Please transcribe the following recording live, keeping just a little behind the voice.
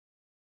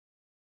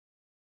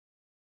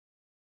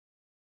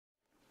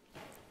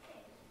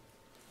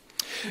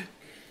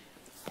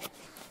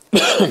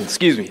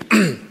Excuse me.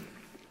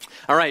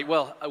 All right,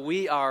 well,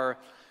 we're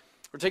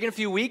taking a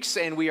few weeks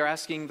and we are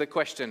asking the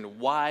question,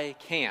 why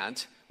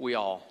can't we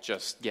all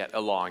just get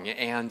along?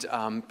 And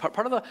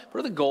part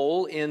of the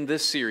goal in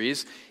this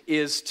series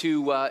is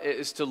to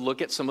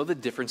look at some of the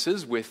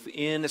differences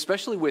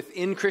especially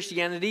within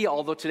Christianity.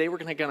 Although today we're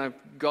going to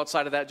go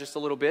outside of that just a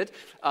little bit,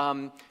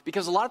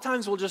 because a lot of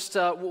times we'll just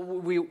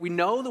we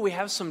know that we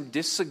have some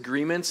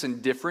disagreements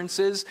and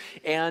differences,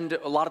 and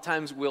a lot of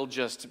times we'll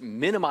just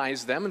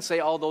minimize them and say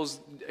all those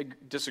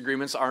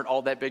disagreements aren't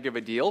all that big of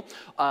a deal,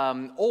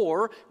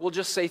 or we'll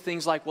just say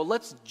things like, well,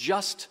 let's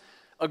just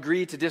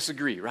agree to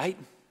disagree, right?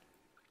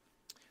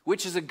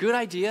 Which is a good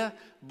idea,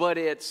 but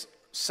it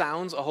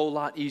sounds a whole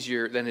lot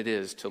easier than it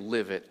is to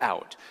live it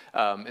out.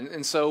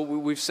 And so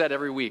we've said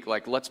every week,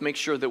 like, let's make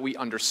sure that we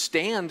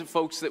understand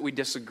folks that we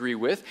disagree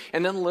with,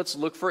 and then let's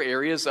look for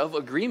areas of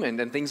agreement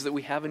and things that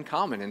we have in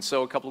common. And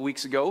so a couple of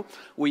weeks ago,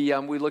 we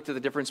looked at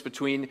the difference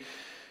between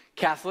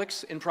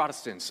Catholics and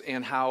Protestants,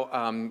 and how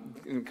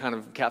kind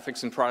of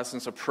Catholics and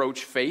Protestants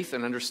approach faith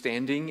and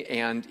understanding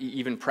and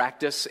even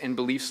practice and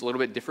beliefs a little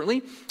bit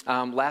differently.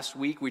 Last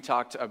week we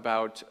talked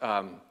about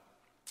kind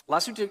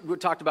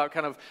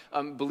of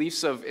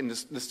beliefs in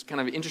this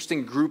kind of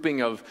interesting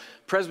grouping of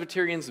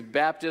Presbyterians,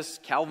 Baptists,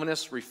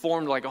 Calvinists,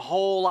 Reformed, like a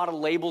whole lot of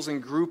labels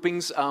and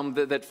groupings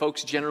that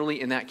folks generally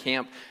in that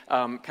camp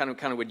kind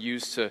of would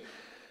use to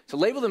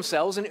label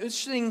themselves. And an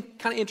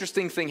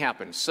interesting thing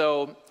happened.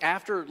 So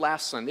after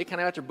last Sunday, kind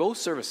of after both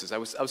services, I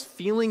was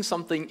feeling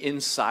something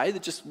inside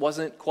that just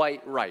wasn't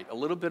quite right. A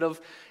little bit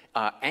of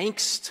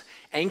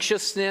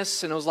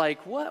anxiousness, and I was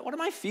like, what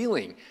am I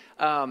feeling?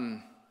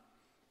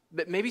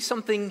 But maybe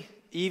something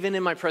even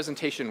in my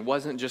presentation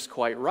wasn't just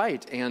quite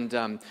right. And,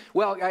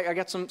 I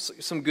got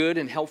some good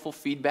and helpful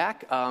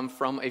feedback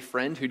from a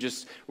friend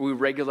we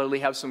regularly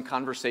have some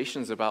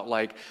conversations about,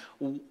 like,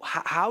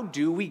 how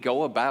do we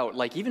go about,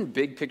 like, even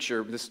big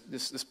picture, this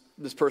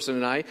person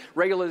and I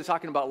regularly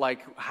talking about, like,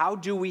 how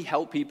do we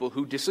help people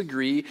who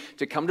disagree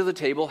to come to the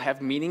table,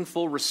 have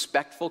meaningful,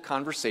 respectful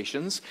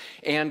conversations,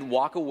 and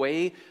walk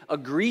away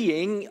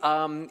agreeing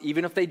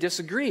even if they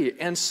disagree.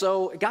 And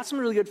so I got some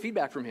really good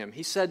feedback from him.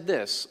 He said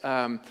this.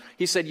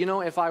 He said,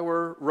 if I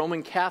were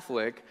Roman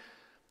Catholic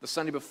the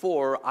Sunday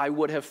before, I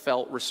would have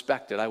felt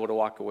respected. I would have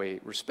walked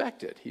away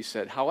respected. He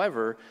said,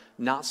 however,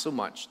 not so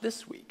much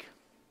this week.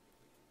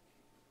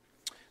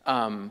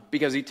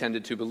 Because he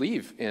tended to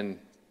believe in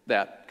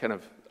that kind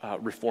of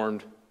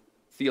Reformed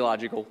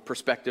theological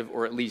perspective,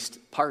 or at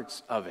least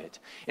parts of it.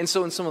 And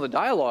so in some of the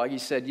dialogue, he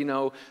said,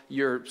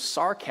 your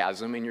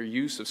sarcasm and your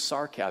use of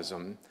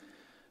sarcasm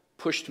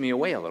pushed me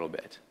away a little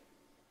bit.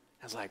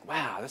 I was like,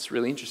 wow, that's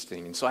really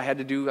interesting. And so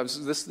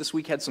this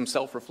week had some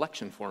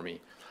self-reflection for me.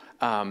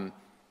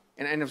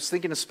 And I was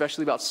thinking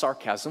especially about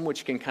sarcasm,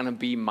 which can kind of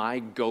be my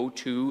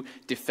go-to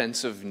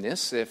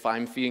defensiveness. If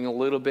I'm feeling a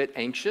little bit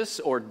anxious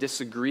or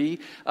disagree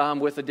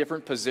with a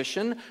different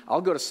position,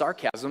 I'll go to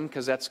sarcasm,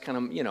 because that's kind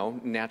of,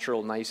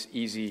 natural, nice,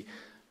 easy,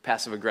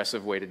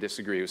 passive-aggressive way to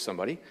disagree with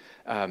somebody.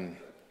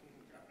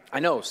 I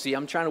know. See,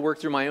 I'm trying to work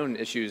through my own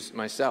issues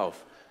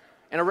myself.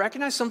 And I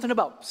recognized something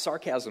about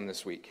sarcasm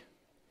this week.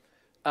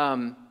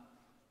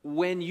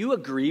 When you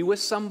agree with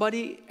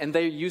somebody and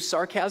they use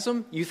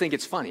sarcasm, you think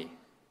it's funny.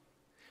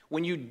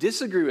 When you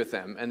disagree with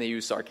them and they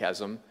use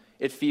sarcasm,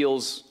 it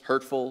feels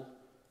hurtful,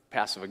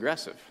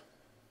 passive-aggressive.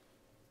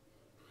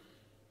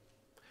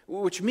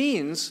 Which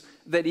means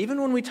that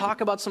even when we talk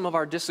about some of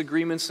our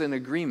disagreements and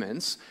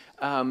agreements,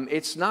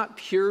 it's not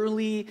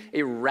purely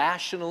a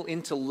rational,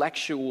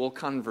 intellectual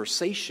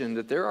conversation,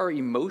 that there are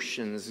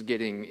emotions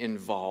getting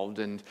involved.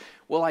 And,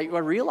 I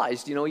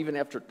realized, even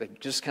after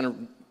just kind of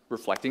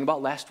reflecting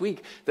about last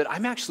week, that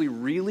I'm actually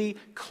really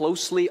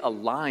closely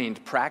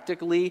aligned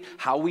practically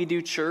how we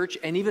do church,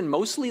 and even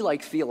mostly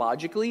like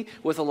theologically,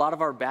 with a lot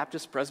of our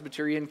Baptist,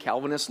 Presbyterian,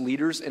 Calvinist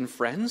leaders and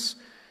friends.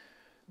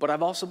 But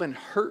I've also been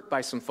hurt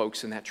by some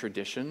folks in that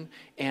tradition,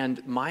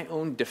 and my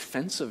own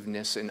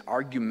defensiveness and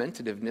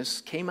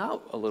argumentativeness came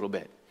out a little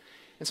bit.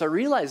 And so I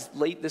realized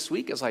late this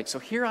week, I was like, so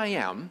here I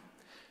am,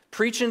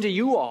 preaching to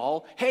you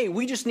all, hey,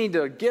 we just need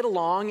to get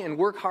along and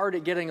work hard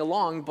at getting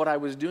along, but I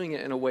was doing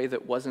it in a way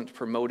that wasn't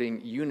promoting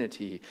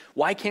unity.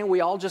 Why can't we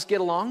all just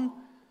get along?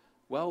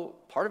 Well,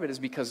 part of it is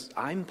because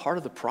I'm part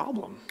of the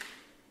problem.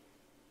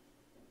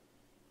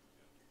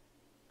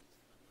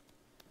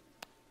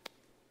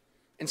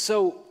 And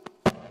so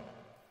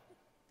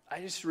I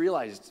just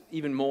realized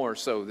even more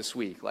so this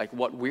week, like,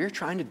 what we're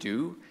trying to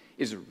do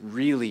is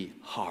really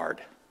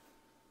hard.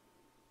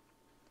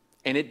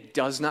 And it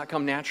does not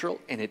come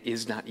natural, and it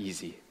is not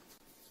easy.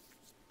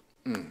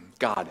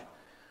 God,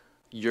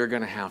 you're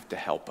going to have to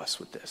help us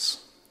with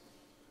this.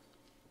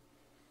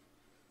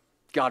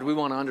 God, we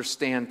want to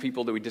understand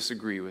people that we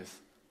disagree with.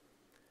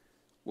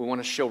 We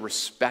want to show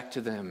respect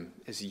to them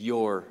as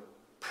your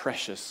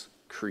precious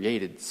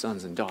created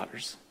sons and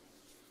daughters.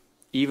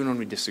 Even when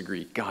we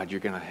disagree, God,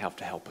 you're going to have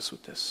to help us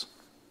with this.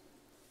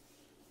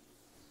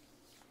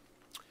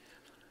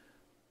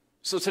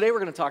 So today we're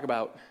going to talk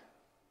about,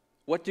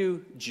 what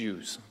do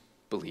Jews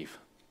believe?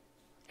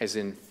 As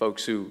in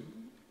folks who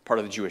part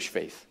of the Jewish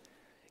faith.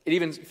 It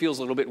even feels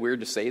a little bit weird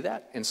to say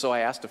that. And so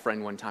I asked a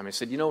friend one time, I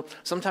said,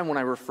 sometime when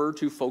I refer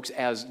to folks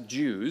as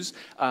Jews,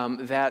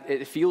 that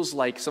it feels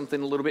like something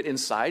a little bit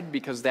inside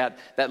because that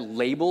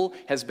label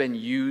has been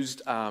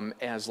used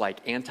as like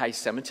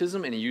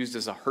anti-Semitism and used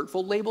as a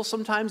hurtful label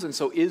sometimes. And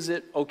so is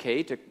it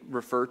okay to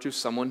refer to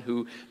someone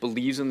who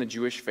believes in the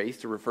Jewish faith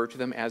to refer to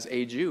them as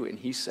a Jew? And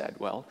he said,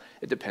 well,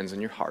 it depends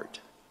on your heart.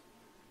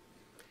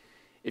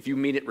 If you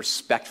mean it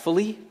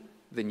respectfully,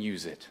 then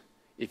use it.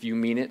 If you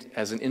mean it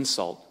as an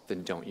insult,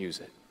 then don't use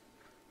it.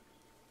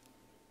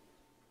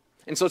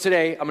 And so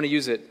today, I'm going to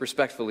use it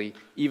respectfully,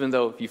 even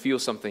though if you feel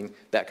something,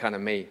 that kind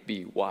of may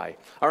be why.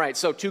 All right,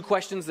 so 2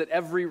 questions that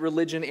every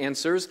religion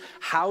answers.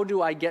 How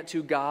do I get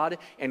to God,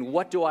 and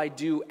what do I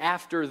do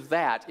after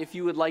that? If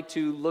you would like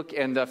to look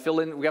and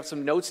fill in, we have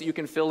some notes that you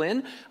can fill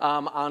in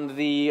on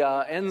the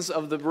ends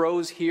of the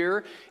rows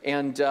here,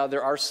 and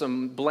there are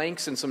some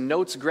blanks and some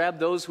notes. Grab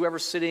those.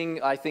 Whoever's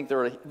sitting, I think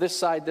they're this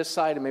side,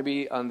 and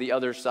maybe on the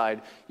other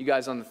side. You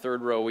guys on the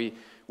 3rd row,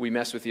 we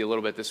messed with you a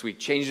little bit this week.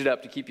 Changed it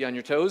up to keep you on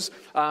your toes.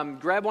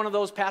 Grab one of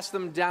those, pass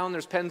them down.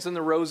 There's pens in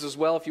the rows as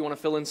well if you want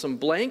to fill in some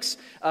blanks.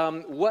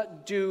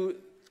 What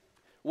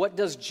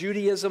does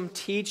Judaism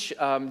teach?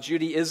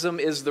 Judaism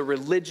is the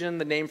religion,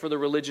 the name for the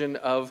religion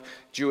of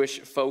Jewish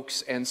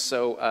folks. And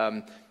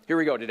so here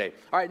we go today.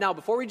 All right, now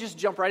before we just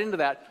jump right into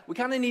that,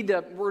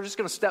 we're just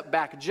going to step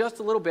back just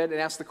a little bit and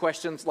ask the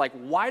questions like,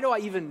 why do I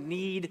even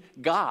need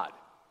God?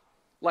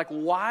 Like,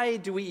 why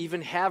do we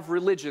even have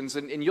religions?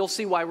 And you'll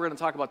see why we're going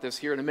to talk about this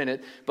here in a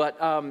minute. But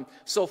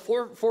so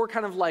four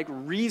kind of like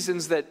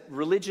reasons that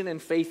religion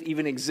and faith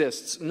even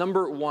exists.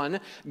 Number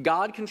 1,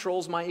 God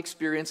controls my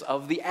experience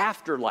of the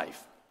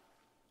afterlife.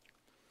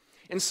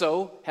 And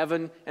so,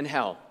 heaven and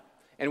hell.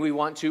 And we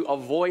want to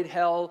avoid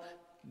hell,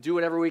 do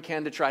whatever we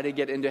can to try to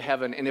get into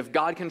heaven. And if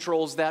God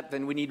controls that,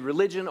 then we need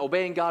religion,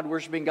 obeying God,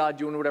 worshiping God,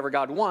 doing whatever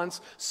God wants,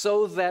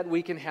 so that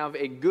we can have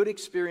a good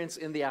experience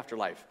in the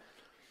afterlife.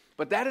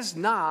 But that is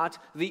not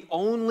the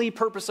only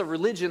purpose of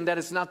religion. That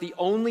is not the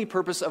only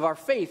purpose of our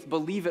faith,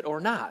 believe it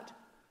or not.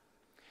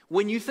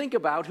 When you think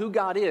about who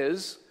God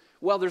is,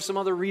 well, there's some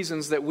other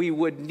reasons that we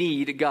would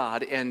need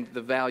God and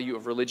the value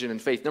of religion and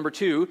faith. Number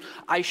 2,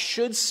 I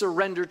should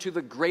surrender to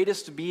the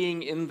greatest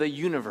being in the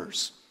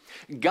universe.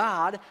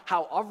 God,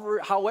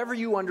 however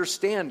you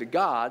understand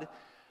God,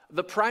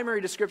 the primary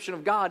description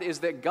of God is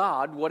that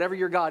God, whatever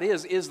your God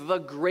is the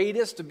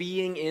greatest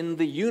being in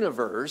the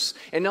universe.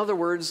 In other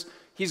words,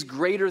 He's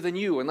greater than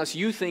you, unless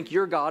you think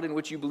you're God, in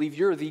which you believe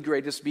you're the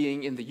greatest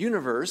being in the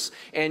universe,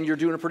 and you're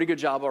doing a pretty good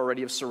job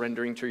already of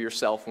surrendering to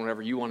yourself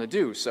whenever you want to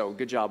do. So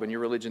good job in your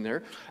religion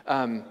there.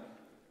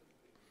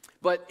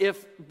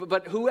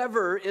 But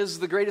whoever is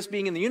the greatest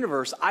being in the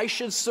universe, I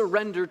should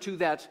surrender to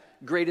that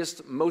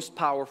greatest, most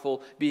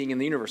powerful being in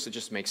the universe. It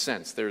just makes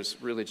sense. There's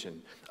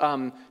religion.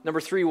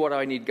 Number 3, what do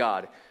I need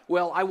God?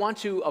 Well, I want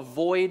to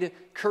avoid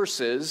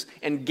curses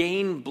and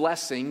gain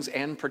blessings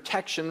and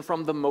protection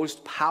from the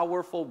most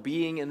powerful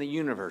being in the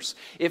universe.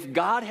 If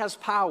God has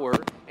power,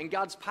 and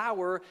God's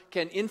power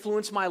can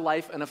influence my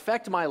life and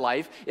affect my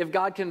life, if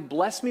God can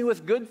bless me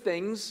with good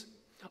things,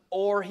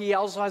 or He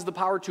also has the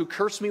power to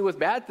curse me with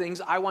bad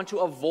things, I want to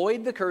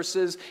avoid the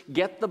curses,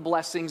 get the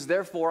blessings.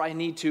 Therefore, I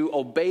need to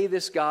obey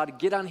this God,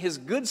 get on His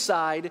good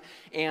side,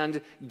 and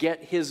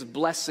get His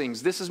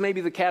blessings. This is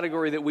maybe the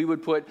category that we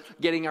would put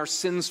getting our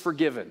sins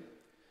forgiven,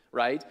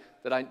 right?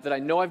 That I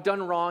know I've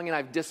done wrong and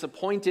I've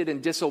disappointed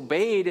and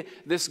disobeyed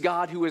this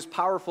God who is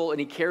powerful and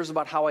He cares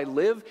about how I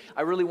live.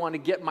 I really want to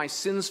get my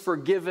sins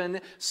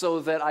forgiven so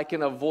that I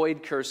can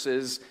avoid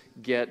curses,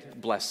 get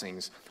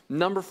blessings.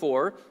 Number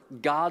 4,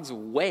 God's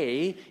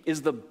way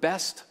is the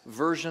best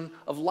version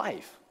of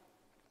life.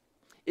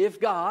 If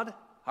God,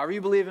 however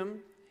you believe Him,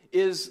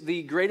 is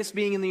the greatest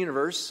being in the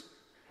universe,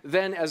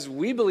 then as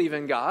we believe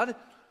in God,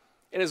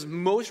 and as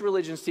most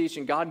religions teach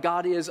in God,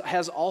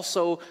 has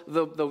also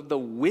the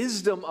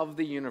wisdom of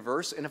the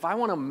universe. And if I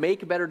want to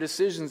make better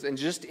decisions and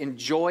just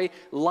enjoy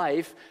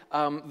life,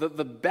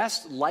 the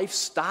best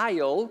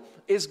lifestyle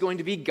is going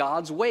to be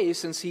God's way,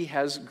 since He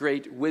has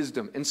great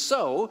wisdom. And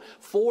so,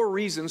 4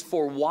 reasons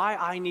for why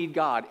I need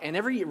God. And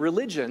every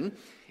religion,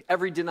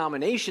 every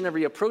denomination,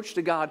 every approach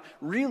to God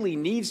really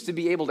needs to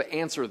be able to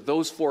answer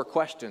those 4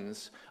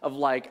 questions of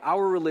like,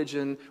 our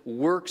religion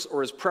works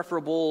or is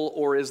preferable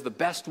or is the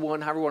best one,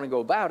 however you want to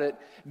go about it,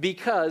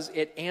 because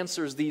it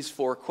answers these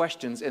 4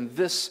 questions. And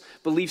this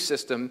belief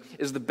system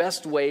is the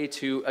best way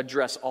to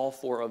address all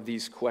 4 of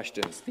these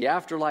questions. The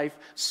afterlife,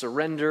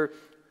 surrender,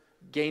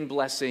 gain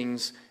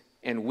blessings,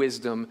 and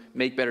wisdom,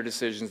 make better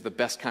decisions, the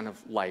best kind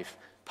of life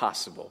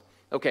possible.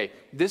 Okay,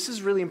 this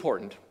is really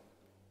important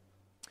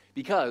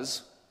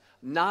because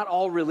not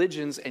all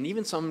religions, and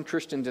even some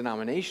Christian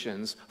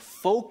denominations,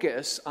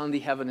 focus on the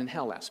heaven and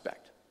hell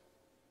aspect.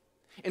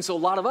 And so a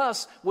lot of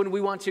us, when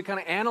we want to kind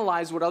of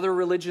analyze what other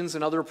religions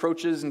and other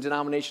approaches and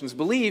denominations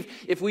believe,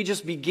 if we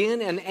just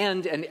begin and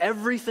end and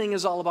everything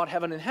is all about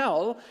heaven and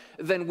hell,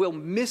 then we'll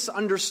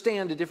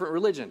misunderstand a different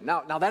religion.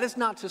 Now that is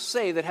not to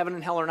say that heaven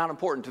and hell are not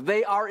important.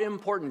 They are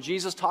important.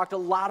 Jesus talked a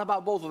lot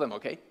about both of them,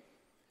 okay?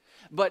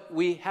 But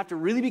we have to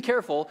really be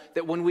careful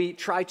that when we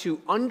try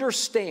to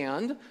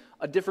understand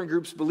a different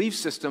group's belief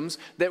systems,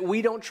 that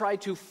we don't try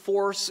to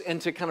force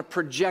and to kind of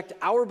project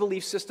our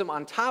belief system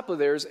on top of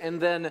theirs and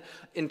then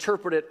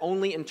interpret it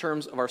only in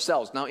terms of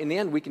ourselves. Now, in the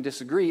end, we can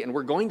disagree, and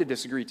we're going to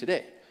disagree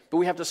today. But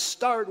we have to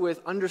start with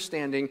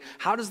understanding,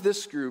 how does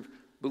this group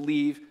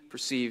believe,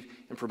 perceive,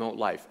 and promote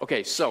life?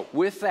 Okay, so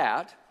with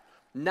that,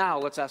 now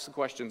let's ask the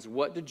questions,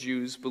 what do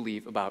Jews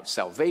believe about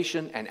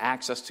salvation and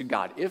access to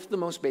God? If the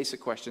most basic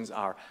questions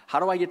are, how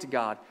do I get to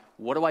God?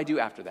 What do I do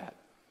after that?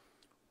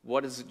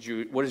 What does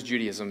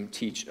Judaism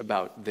teach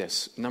about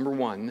this? Number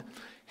one,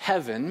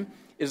 heaven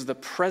is the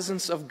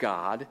presence of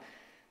God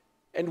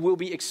and will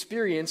be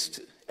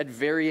experienced at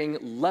varying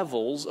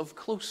levels of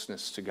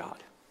closeness to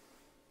God.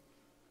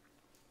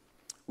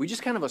 We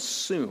just kind of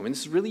assume, and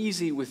this is really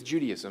easy with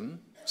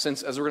Judaism,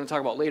 since, as we're going to talk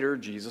about later,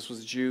 Jesus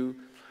was a Jew,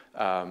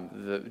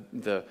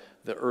 the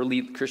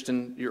early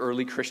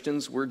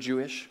Christians were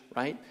Jewish,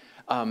 right?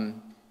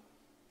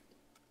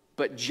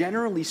 But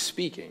generally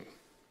speaking,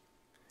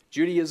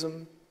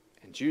 Judaism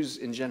and Jews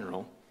in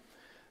general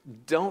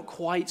don't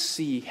quite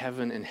see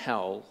heaven and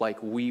hell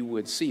like we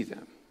would see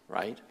them,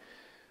 right?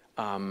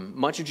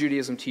 Much of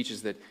Judaism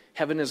teaches that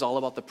heaven is all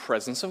about the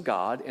presence of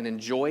God and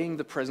enjoying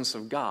the presence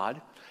of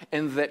God,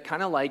 and that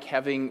kind of like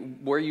having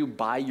where you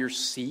buy your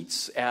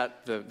seats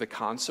at the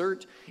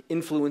concert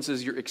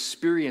influences your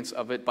experience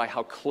of it by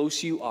how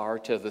close you are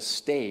to the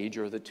stage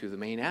or to the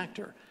main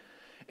actor.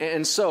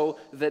 And so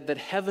that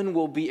heaven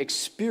will be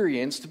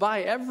experienced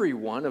by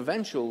everyone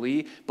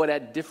eventually, but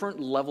at different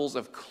levels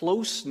of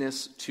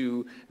closeness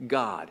to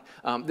God.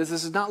 This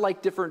is not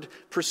like different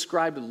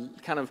prescribed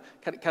kind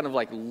of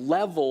like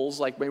levels,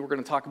 like maybe we're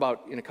going to talk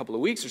about in a couple of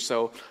weeks or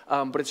so,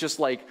 but it's just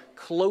like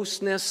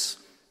closeness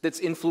that's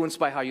influenced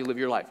by how you live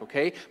your life,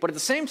 okay? But at the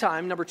same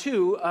time, number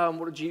two,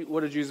 what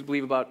do Jews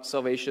believe about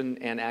salvation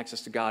and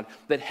access to God?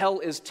 That hell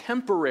is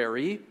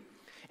temporary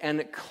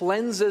and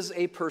cleanses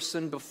a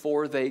person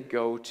before they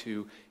go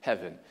to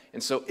heaven.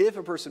 And so if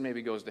a person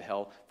maybe goes to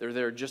hell, they're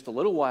there just a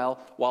little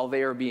while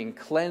they are being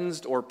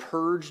cleansed or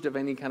purged of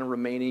any kind of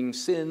remaining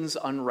sins,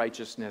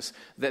 unrighteousness,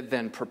 that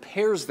then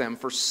prepares them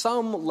for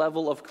some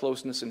level of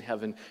closeness in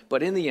heaven.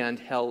 But in the end,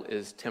 hell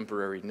is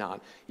temporary,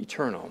 not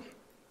eternal.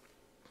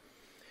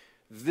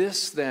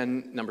 This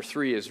then, number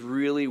three, is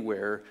really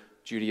where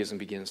Judaism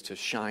begins to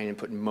shine and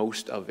put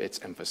most of its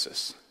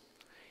emphasis.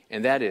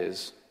 And that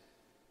is,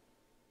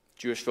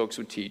 Jewish folks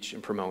would teach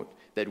and promote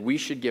that we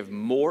should give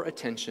more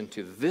attention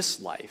to this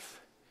life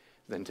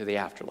than to the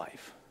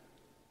afterlife.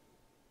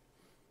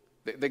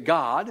 That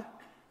God,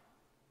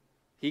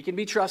 He can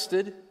be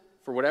trusted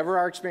for whatever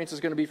our experience is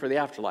going to be for the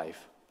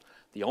afterlife.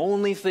 The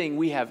only thing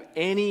we have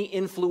any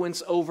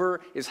influence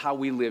over is how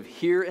we live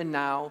here and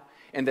now,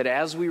 and that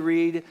as we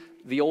read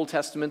the Old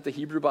Testament, the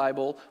Hebrew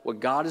Bible, what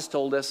God has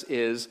told us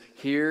is,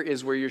 here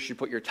is where you should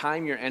put your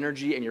time, your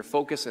energy, and your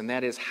focus, and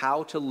that is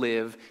how to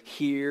live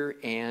here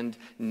and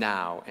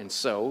now. And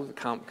so, a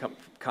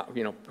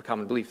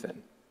common belief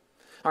then.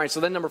 All right,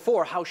 so then number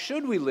four, how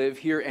should we live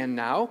here and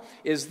now,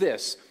 is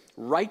this: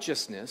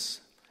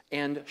 righteousness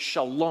and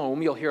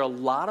shalom. You'll hear a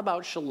lot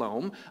about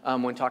shalom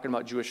when talking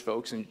about Jewish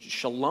folks, and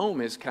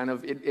shalom is kind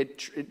of,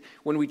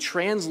 when we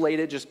translate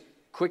it just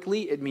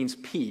quickly, it means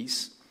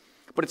peace.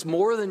 But it's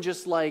more than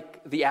just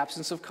like the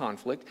absence of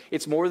conflict.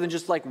 It's more than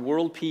just like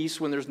world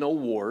peace when there's no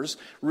wars.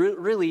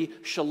 Really,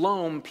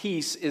 shalom,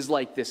 peace, is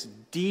like this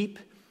deep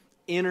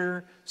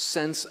inner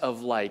sense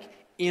of like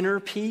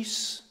inner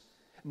peace.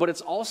 But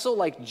it's also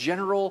like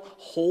general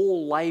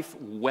whole life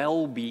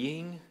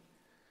well-being.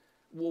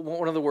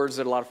 One of the words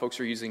that a lot of folks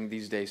are using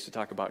these days to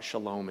talk about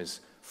shalom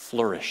is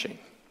flourishing.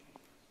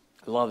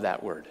 I love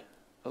that word.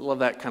 I love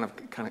that kind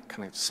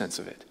of sense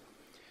of it.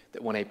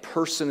 That when a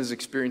person is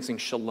experiencing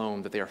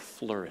shalom, that they are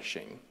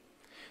flourishing.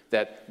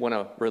 That when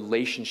a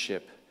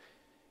relationship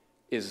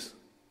is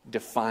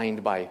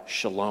defined by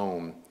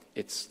shalom,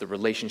 it's the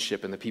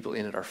relationship and the people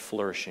in it are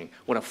flourishing.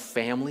 When a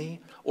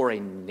family or a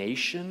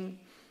nation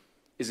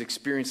is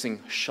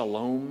experiencing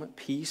shalom,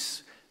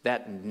 peace,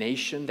 that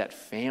nation, that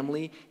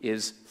family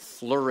is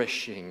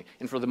flourishing.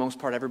 And for the most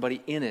part, everybody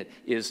in it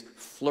is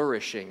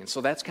flourishing. And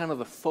so that's kind of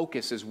the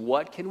focus, is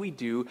what can we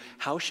do?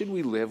 How should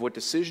we live? What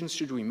decisions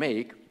should we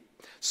make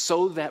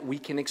so that we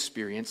can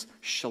experience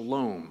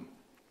shalom?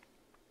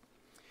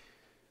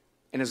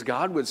 And as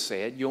God would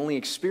say it, you only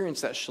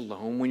experience that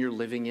shalom when you're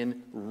living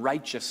in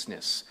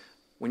righteousness,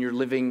 when you're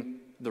living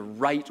the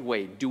right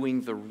way,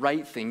 doing the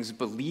right things,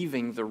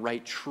 believing the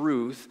right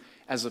truth,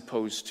 as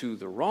opposed to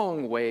the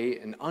wrong way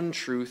and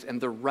untruth, and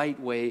the right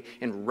way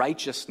and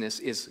righteousness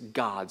is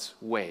God's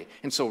way.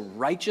 And so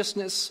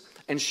righteousness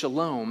and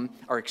shalom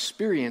are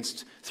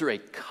experienced through a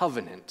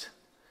covenant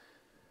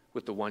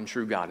with the one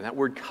true God. And that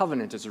word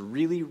covenant is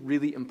really,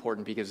 really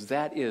important, because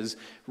that is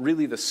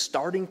really the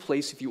starting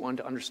place if you want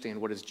to understand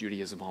what is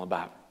Judaism all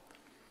about.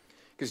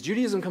 Because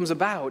Judaism comes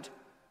about,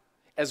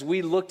 as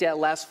we looked at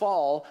last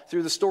fall,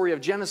 through the story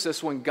of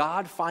Genesis, when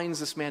God finds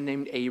this man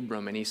named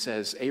Abram, and he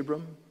says,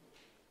 Abram,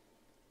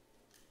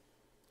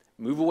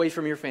 Move away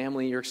from your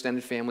family, your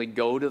extended family.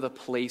 Go to the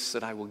place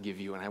that I will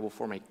give you, and I will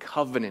form a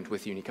covenant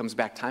with you. And he comes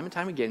back time and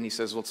time again, and he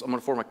says, well, I'm going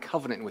to form a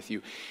covenant with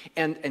you.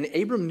 And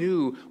Abram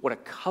knew what a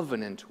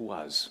covenant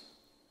was.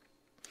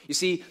 You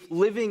see,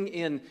 living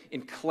in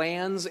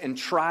clans and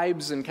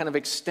tribes and kind of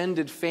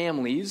extended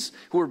families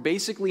who were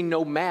basically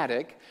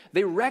nomadic,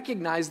 they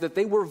recognized that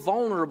they were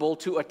vulnerable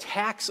to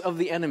attacks of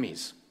the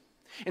enemies.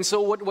 And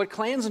so what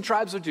clans and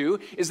tribes would do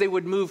is they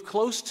would move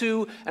close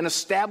to an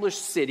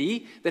established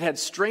city that had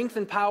strength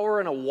and power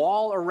and a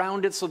wall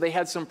around it so they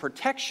had some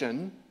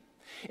protection.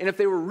 And if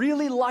they were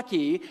really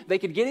lucky, they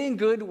could get in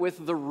good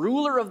with the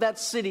ruler of that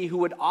city who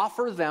would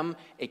offer them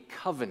a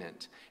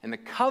covenant. And the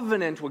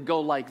covenant would go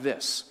like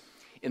this.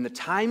 In the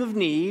time of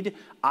need,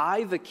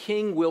 I, the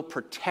king, will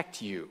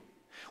protect you.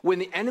 When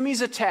the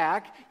enemies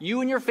attack, you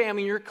and your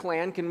family and your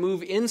clan can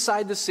move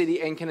inside the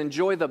city and can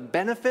enjoy the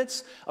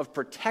benefits of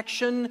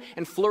protection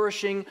and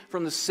flourishing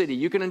from the city.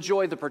 You can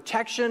enjoy the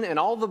protection and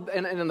all the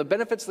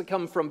benefits that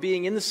come from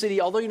being in the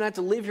city, although you don't have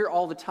to live here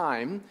all the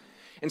time.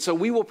 And so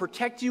we will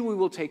protect you, we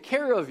will take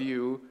care of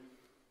you,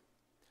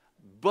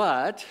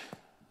 but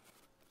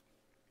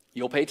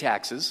you'll pay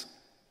taxes,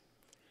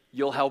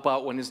 you'll help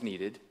out when is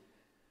needed.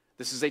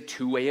 This is a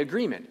two-way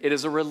agreement. It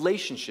is a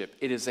relationship.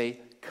 It is a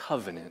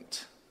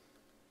covenant.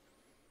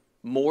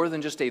 More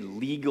than just a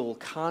legal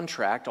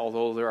contract,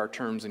 although there are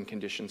terms and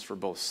conditions for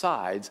both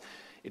sides,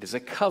 it is a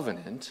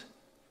covenant.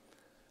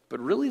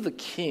 But really the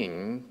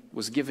king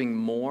was giving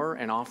more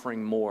and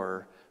offering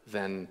more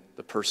than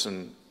the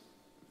person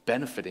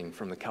benefiting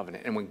from the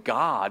covenant. And when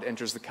God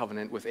enters the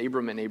covenant with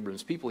Abram and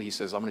Abram's people, he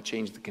says, I'm going to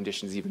change the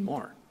conditions even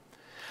more.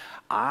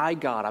 I'm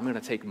going to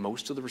take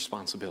most of the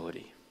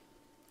responsibility,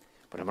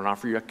 but I'm going to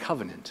offer you a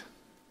covenant.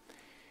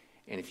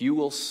 And if you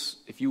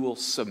will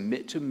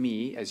submit to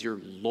me as your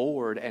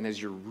Lord and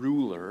as your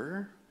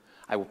ruler,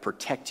 I will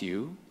protect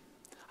you,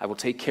 I will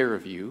take care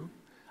of you,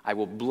 I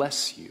will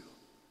bless you.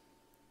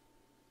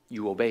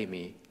 You obey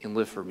me and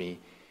live for me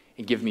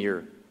and give me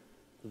your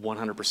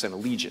 100%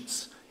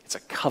 allegiance. It's a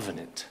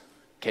covenant.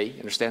 Okay, you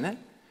understand that?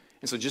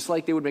 And so just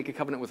like they would make a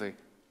covenant with a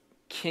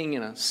king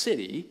in a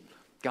city,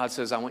 God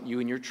says, I want you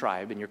and your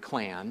tribe and your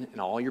clan and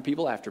all your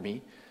people after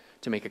me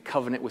to make a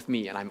covenant with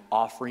me, and I'm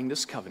offering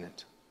this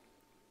covenant.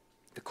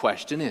 The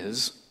question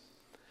is,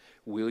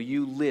 will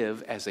you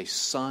live as a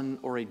son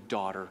or a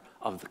daughter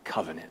of the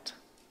covenant?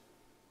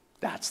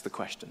 That's the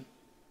question.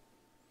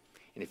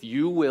 And if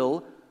you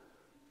will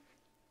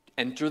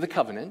enter the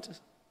covenant,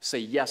 say,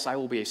 yes, I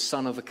will be a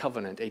son of the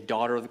covenant, a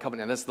daughter of the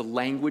covenant. And that's the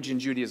language in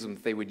Judaism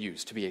that they would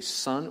use, to be a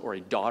son or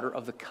a daughter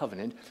of the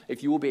covenant.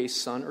 If you will be a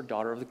son or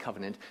daughter of the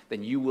covenant,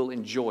 then you will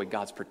enjoy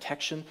God's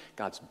protection,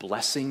 God's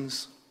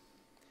blessings.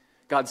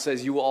 God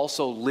says, you will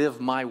also live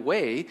my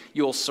way.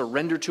 You will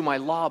surrender to my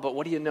law. But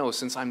what do you know?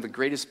 Since I'm the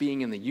greatest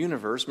being in the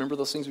universe, remember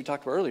those things we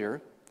talked about earlier?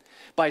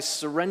 By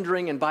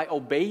surrendering and by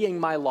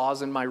obeying my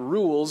laws and my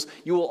rules,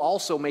 you will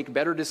also make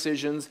better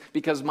decisions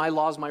because my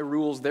laws, my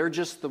rules, they're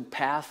just the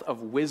path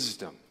of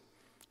wisdom.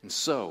 And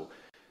so,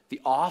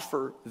 the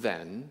offer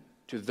then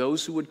to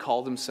those who would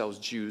call themselves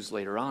Jews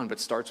later on, but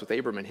starts with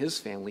Abram and his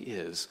family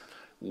is,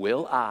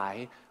 will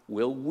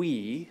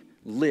we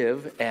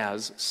live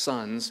as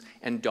sons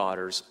and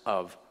daughters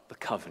of the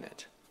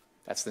covenant?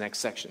 That's the next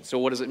section. So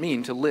what does it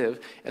mean to live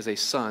as a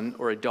son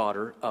or a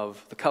daughter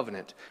of the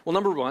covenant? Well,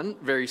 number one,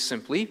 very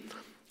simply,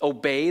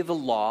 obey the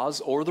laws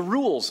or the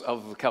rules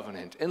of the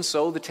covenant. And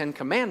so the Ten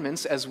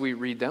Commandments, as we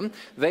read them,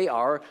 they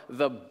are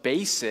the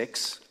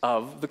basics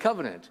of the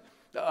covenant.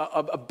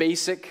 A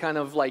basic kind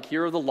of like,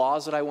 here are the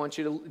laws that I want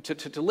you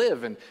to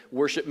live, and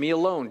worship me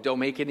alone. Don't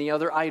make any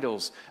other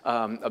idols.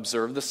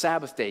 Observe the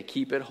Sabbath day.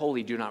 Keep it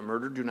holy. Do not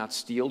murder. Do not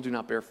steal. Do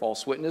not bear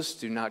false witness.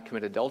 Do not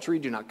commit adultery.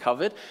 Do not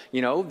covet.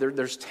 You know,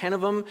 there's 10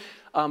 of them.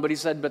 But he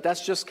said, but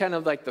that's just kind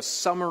of like the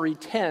summary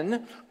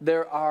 10.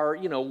 There are,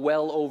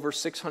 well over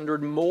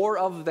 600 more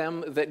of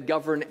them that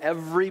govern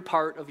every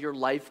part of your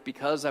life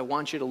because I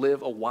want you to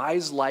live a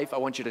wise life. I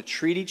want you to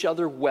treat each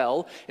other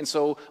well. And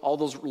so all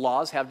those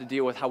laws have to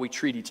deal with how we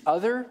treat each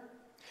other,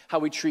 how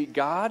we treat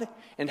God,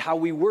 and how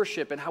we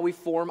worship and how we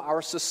form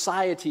our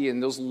society.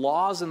 And those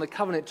laws in the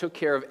covenant took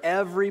care of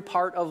every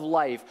part of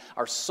life,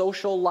 our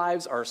social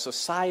lives, our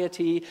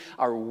society,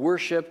 our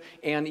worship,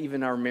 and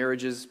even our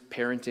marriages,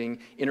 parenting,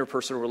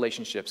 interpersonal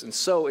relationships. And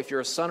so if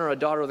you're a son or a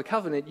daughter of the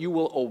covenant, you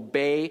will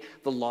obey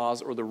the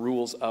laws or the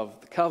rules of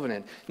the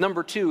covenant.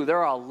 Number two, there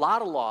are a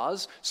lot of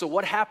laws. So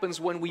what happens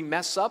when we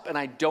mess up and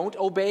I don't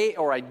obey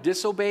or I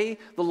disobey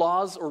the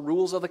laws or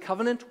rules of the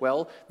covenant?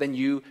 Well, then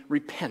you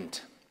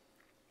repent.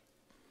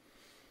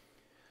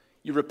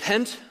 You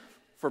repent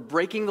for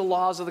breaking the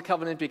laws of the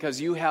covenant because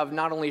you have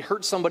not only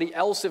hurt somebody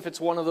else if it's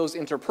one of those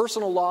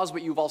interpersonal laws,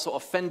 but you've also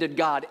offended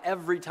God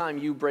every time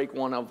you break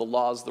one of the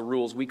laws, the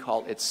rules. We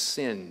call it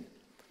sin.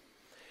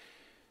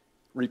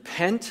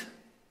 Repent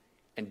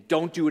and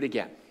don't do it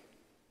again.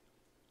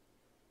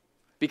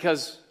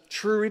 Because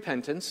true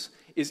repentance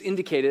is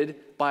indicated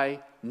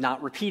by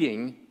not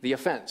repeating the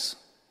offense.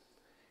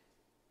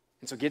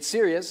 And so get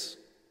serious,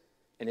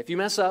 and if you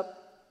mess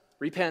up,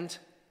 repent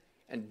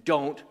and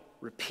don't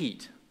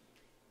repeat.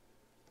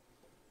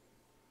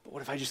 But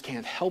what if I just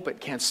can't help it,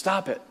 can't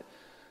stop it?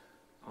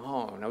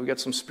 Oh, now we got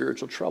some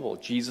spiritual trouble.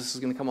 Jesus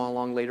is going to come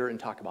along later and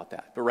talk about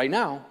that. But right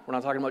now, we're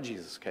not talking about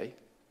Jesus, okay?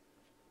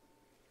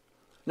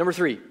 Number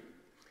 3,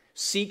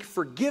 seek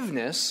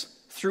forgiveness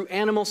through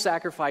animal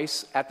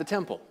sacrifice at the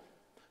temple.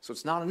 So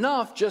it's not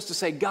enough just to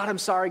say, God, I'm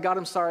sorry,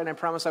 and I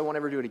promise I won't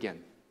ever do it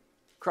again.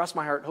 Cross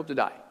my heart, hope to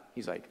die.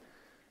 He's like,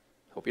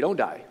 hope you don't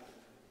die,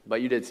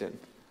 but you did sin.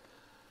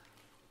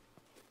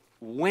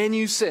 When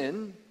you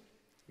sin,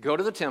 go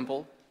to the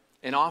temple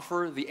and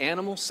offer the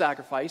animal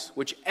sacrifice,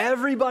 which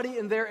everybody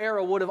in their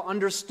era would have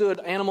understood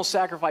animal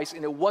sacrifice,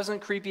 and it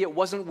wasn't creepy, it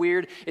wasn't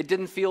weird, it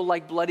didn't feel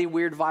like bloody,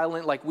 weird,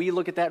 violent. Like we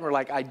look at that and we're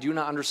like, I do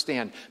not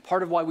understand.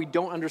 Part of why we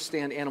don't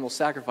understand animal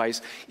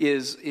sacrifice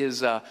is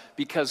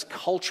because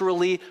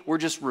culturally we're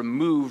just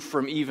removed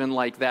from even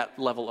like that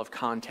level of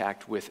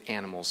contact with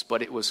animals.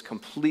 But it was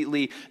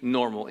completely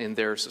normal in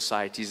their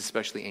societies,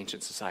 especially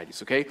ancient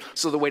societies, okay?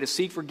 So the way to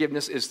seek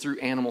forgiveness is through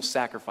animal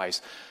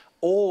sacrifice.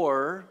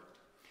 Or,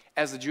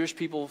 as the Jewish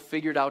people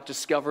figured out,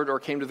 discovered, or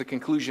came to the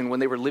conclusion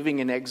when they were living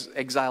in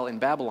exile in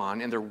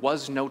Babylon, and there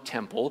was no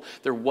temple,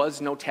 there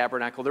was no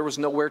tabernacle, there was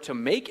nowhere to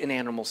make an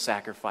animal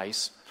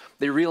sacrifice,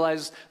 they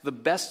realized the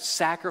best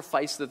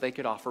sacrifice that they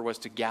could offer was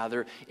to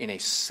gather in a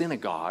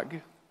synagogue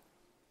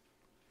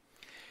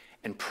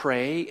and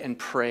pray and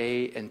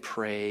pray and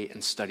pray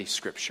and study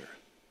Scripture.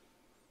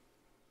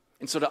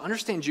 And so to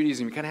understand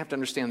Judaism, you kind of have to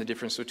understand the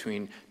difference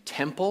between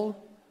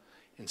temple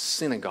and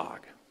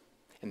synagogue.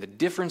 And the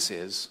difference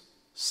is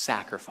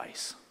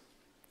sacrifice.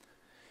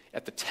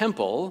 At the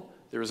temple,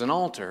 there is an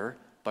altar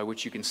by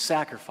which you can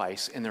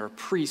sacrifice, and there are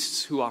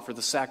priests who offer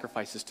the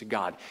sacrifices to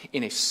God.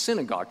 In a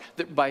synagogue,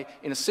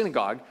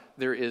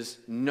 there is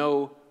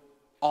no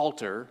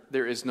altar,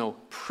 there is no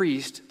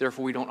priest,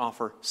 therefore we don't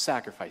offer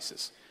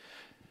sacrifices.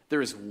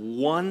 There is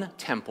one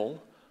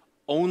temple,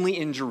 only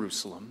in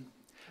Jerusalem.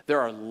 There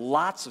are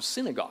lots of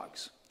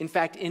synagogues. In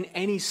fact, in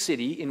any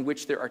city in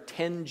which there are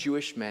 10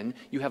 Jewish men,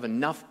 you have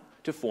enough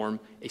to form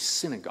a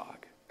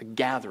synagogue, a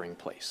gathering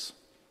place.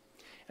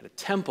 At a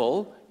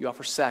temple, you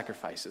offer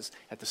sacrifices.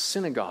 At the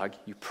synagogue,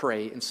 you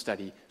pray and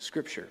study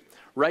Scripture.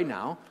 Right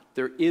now,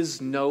 there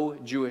is no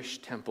Jewish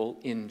temple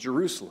in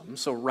Jerusalem.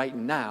 So right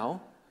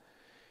now,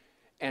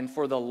 and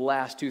for the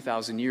last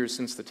 2,000 years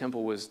since the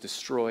temple was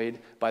destroyed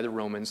by the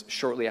Romans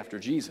shortly after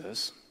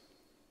Jesus,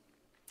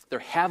 there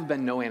have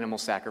been no animal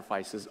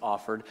sacrifices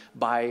offered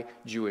by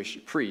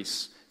Jewish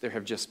priests. There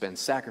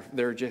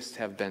just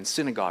have been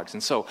synagogues.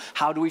 And so,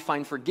 how do we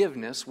find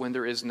forgiveness when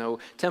there is no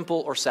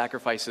temple or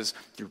sacrifices?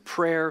 Through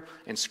prayer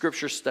and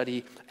Scripture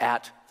study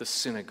at the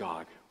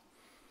synagogue.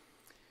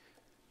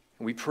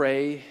 And we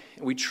pray,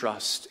 and we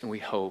trust, and we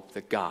hope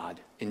that God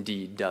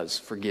indeed does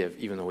forgive,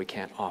 even though we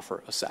can't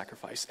offer a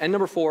sacrifice. And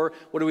number 4,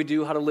 what do we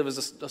do? How to live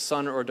as a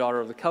son or a daughter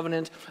of the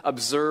covenant?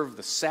 Observe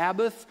the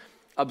Sabbath,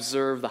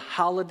 observe the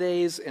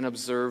holidays, and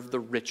observe the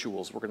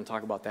rituals. We're going to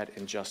talk about that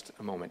in just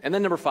a moment. And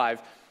then number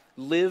 5,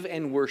 live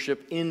and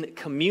worship in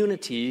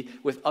community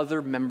with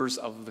other members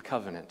of the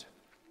covenant.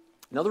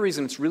 Another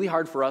reason it's really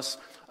hard for us,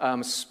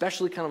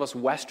 especially kind of us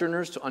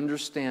Westerners, to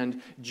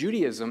understand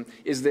Judaism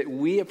is that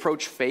we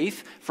approach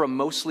faith from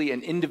mostly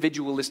an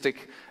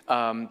individualistic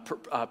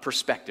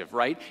perspective,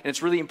 right? And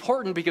it's really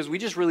important because we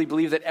just really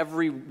believe that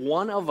every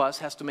one of us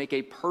has to make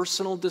a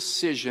personal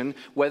decision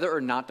whether or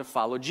not to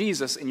follow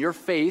Jesus. And your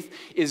faith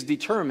is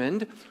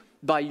determined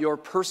by your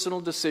personal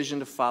decision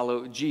to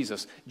follow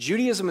Jesus.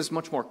 Judaism is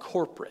much more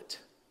corporate.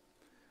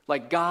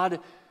 Like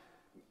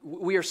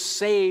we are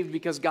saved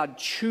because God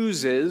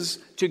chooses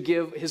to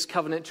give his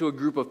covenant to a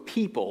group of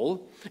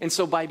people. And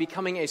so by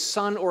becoming a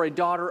son or a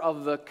daughter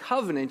of the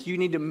covenant, you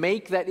need to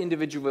make that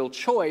individual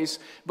choice,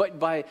 but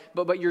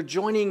you're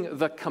joining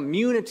the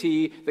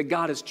community that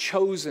God has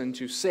chosen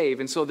to save.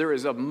 And so there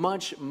is a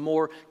much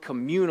more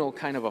communal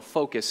kind of a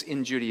focus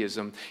in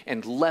Judaism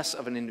and less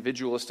of an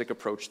individualistic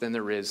approach than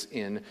there is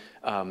in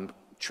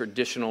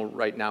traditional,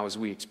 right now as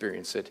we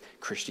experience it,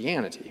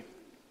 Christianity.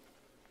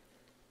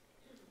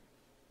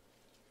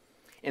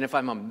 And if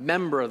I'm a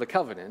member of the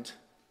covenant,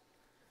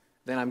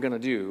 then I'm going to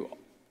do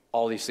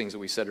all these things that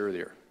we said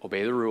earlier.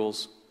 Obey the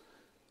rules,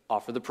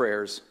 offer the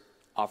prayers,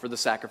 offer the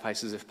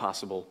sacrifices if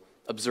possible,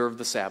 observe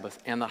the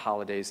Sabbath and the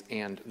holidays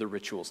and the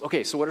rituals.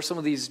 Okay, so what are some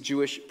of these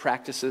Jewish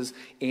practices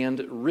and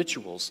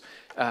rituals?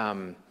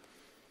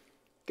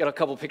 Got a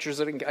couple pictures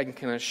that I can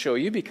kind of show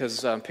you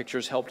because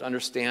pictures helped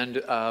understand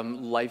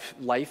life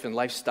and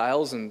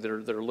lifestyles, and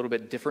they're a little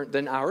bit different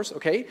than ours,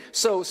 okay?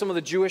 So some of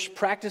the Jewish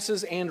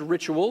practices and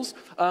rituals.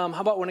 How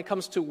about when it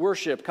comes to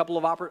worship? A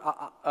couple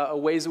of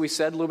ways that we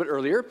said a little bit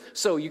earlier.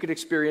 So you could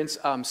experience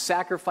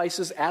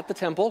sacrifices at the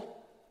temple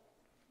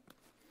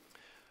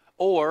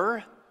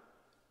or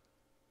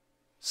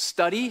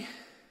study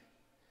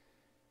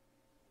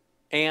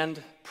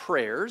and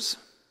prayers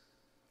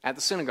at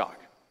the synagogue.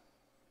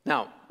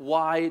 Now,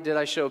 why did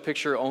I show a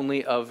picture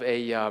only of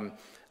a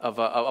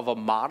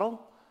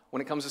model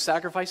when it comes to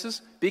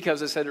sacrifices?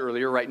 Because I said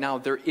earlier, right now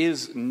there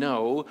is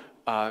no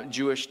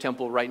Jewish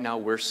temple right now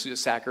where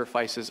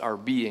sacrifices are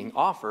being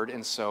offered,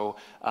 and so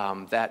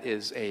that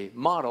is a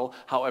model.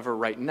 However,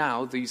 right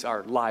now, these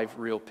are live,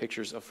 real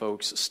pictures of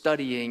folks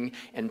studying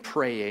and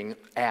praying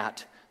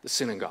at the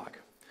synagogue.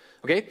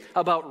 Okay,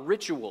 how about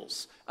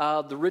rituals?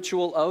 The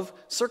ritual of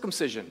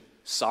circumcision.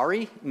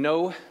 Sorry,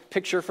 no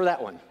picture for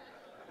that one.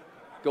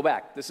 Go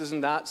back. This is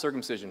not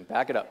circumcision.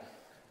 Back it up.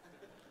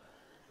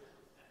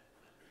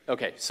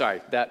 Okay,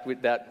 sorry, that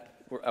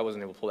I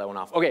wasn't able to pull that one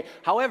off. Okay,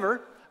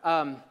 however,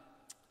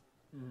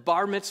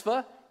 bar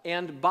mitzvah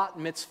and bat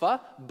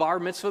mitzvah. Bar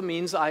mitzvah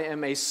means I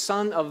am a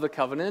son of the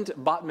covenant.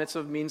 Bat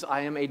mitzvah means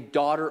I am a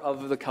daughter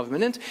of the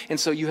covenant. And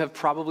so you have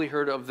probably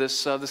heard of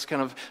this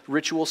kind of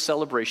ritual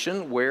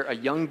celebration where a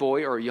young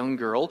boy or a young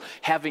girl,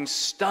 having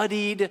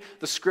studied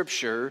the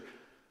scripture,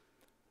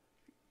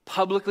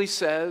 publicly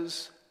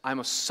says, I'm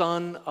a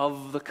son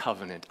of the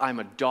covenant. I'm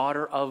a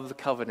daughter of the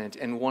covenant.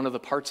 And one of the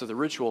parts of the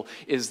ritual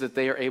is that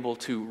they are able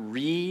to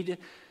read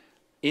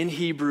in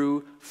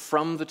Hebrew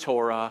from the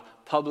Torah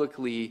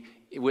publicly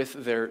with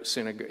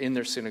in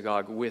their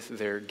synagogue, with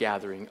their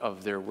gathering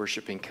of their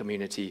worshiping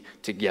community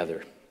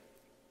together.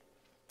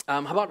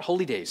 How about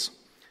holy days?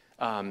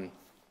 Rosh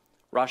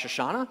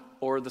Hashanah,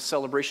 or the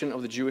celebration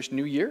of the Jewish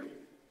New Year.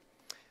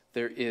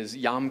 There is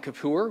Yom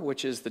Kippur,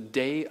 which is the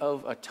Day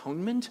of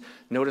Atonement.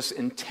 Notice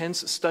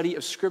intense study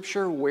of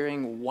Scripture,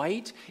 wearing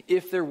white.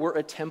 If there were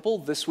a temple,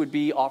 this would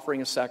be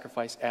offering a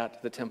sacrifice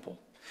at the temple.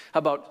 How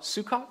about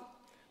Sukkot,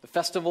 the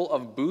festival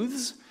of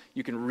booths?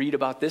 You can read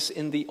about this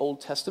in the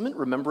Old Testament,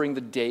 remembering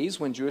the days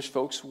when Jewish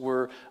folks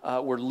were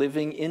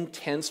living in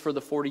tents for the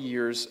 40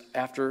 years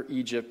after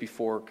Egypt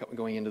before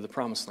going into the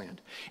Promised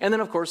Land. And then,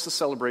 of course, the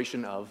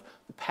celebration of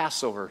the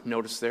Passover.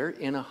 Notice there,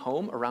 in a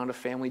home, around a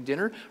family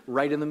dinner,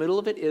 right in the middle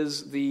of it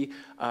is the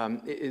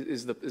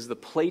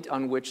plate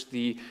on which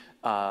the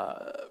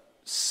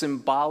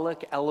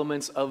symbolic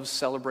elements of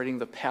celebrating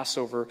the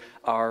Passover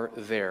are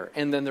there.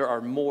 And then there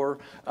are more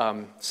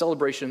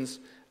celebrations,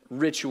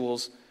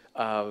 rituals,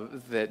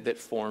 that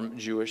form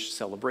Jewish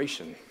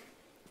celebration.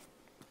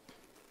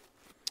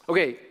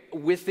 Okay,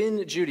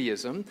 within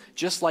Judaism,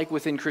 just like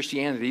within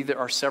Christianity, there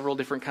are several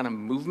different kind of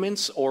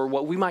movements, or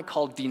what we might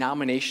call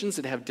denominations,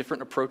 that have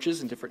different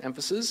approaches and different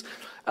emphasis.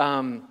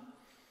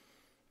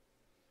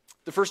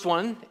 The first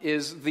one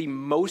is the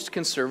most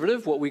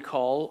conservative, what we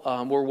call,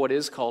 or what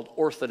is called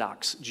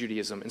Orthodox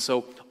Judaism. And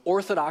so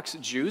Orthodox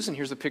Jews, and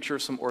here's a picture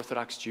of some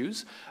Orthodox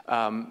Jews,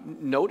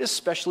 note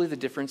especially the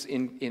difference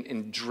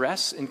in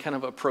dress and kind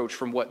of approach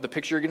from what the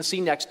picture you're going to see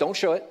next. Don't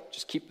show it.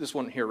 Just keep this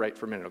one here right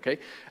for a minute, okay?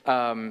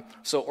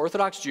 So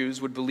Orthodox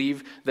Jews would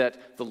believe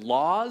that the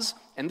laws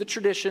and the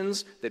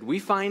traditions that we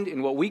find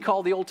in what we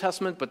call the Old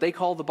Testament, but they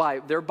call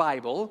their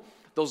Bible,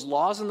 those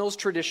laws and those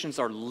traditions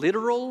are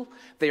literal,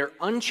 they are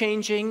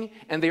unchanging,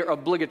 and they are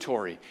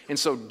obligatory. And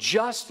so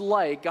just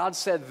like God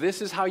said, this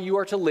is how you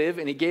are to live,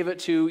 and he gave it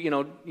to,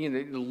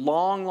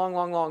 long,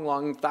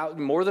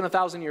 more than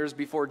 1,000 years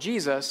before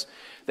Jesus,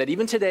 that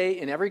even today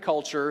in every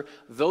culture,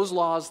 those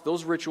laws,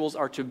 those rituals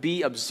are to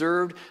be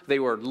observed. They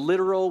were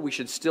literal. We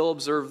should still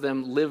observe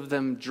them, live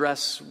them,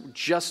 dress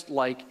just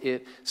like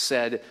it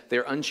said.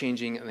 They're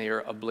unchanging and they are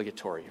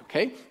obligatory,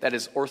 okay? That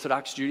is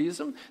Orthodox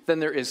Judaism. Then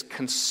there is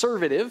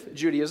conservative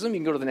Judaism. You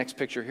can go to the next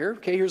picture here.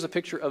 Okay, here's a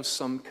picture of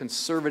some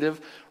conservative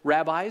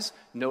rabbis.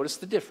 Notice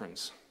the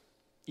difference,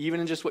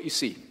 even in just what you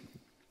see.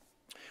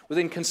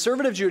 Within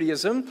conservative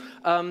Judaism,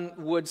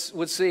 would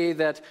say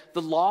that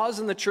the laws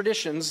and the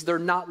traditions, they're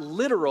not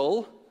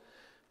literal,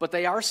 but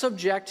they are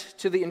subject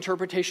to the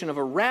interpretation of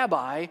a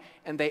rabbi,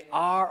 and they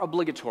are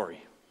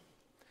obligatory.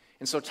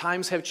 And so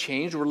times have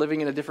changed. We're living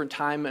in a different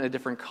time and a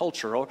different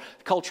culture,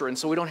 and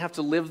so we don't have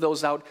to live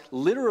those out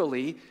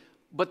literally,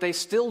 but they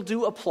still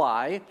do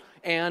apply,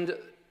 and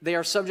they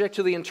are subject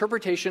to the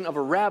interpretation of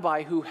a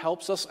rabbi who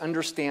helps us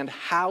understand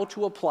how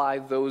to apply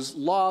those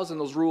laws and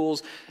those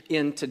rules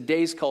in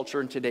today's culture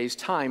and today's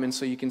time. And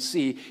so you can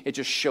see it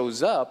just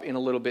shows up in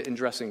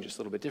dressing just a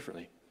little bit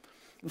differently.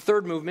 The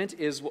third movement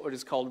is what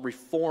is called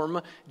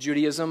Reform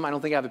Judaism. I don't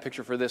think I have a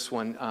picture for this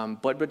one,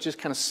 but just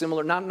kind of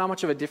similar. Not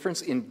much of a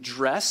difference in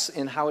dress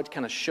and how it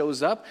kind of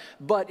shows up,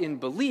 but in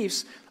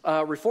beliefs,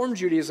 Reform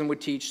Judaism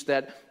would teach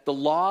that the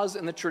laws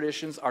and the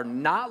traditions are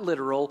not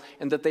literal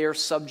and that they are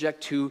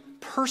subject to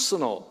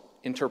personal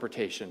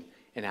interpretation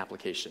and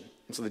application.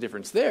 And so the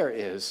difference there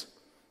is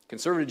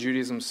conservative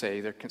Judaism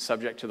say they're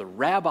subject to the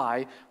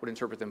rabbi would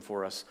interpret them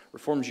for us.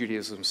 Reform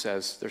Judaism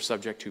says they're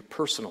subject to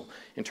personal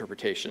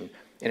interpretation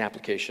and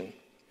application.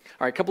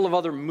 All right, a couple of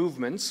other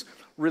movements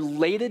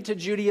related to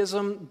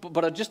Judaism,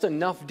 but just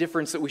enough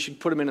difference that we should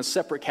put them in a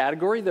separate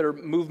category that are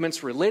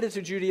movements related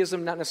to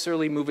Judaism, not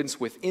necessarily movements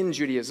within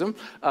Judaism.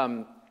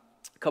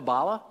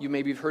 Kabbalah, you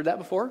maybe have heard that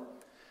before.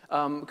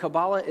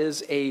 Kabbalah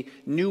is a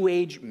New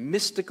Age,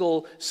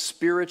 mystical,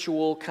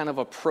 spiritual kind of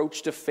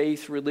approach to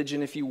faith,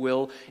 religion, if you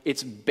will.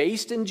 It's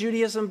based in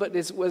Judaism, but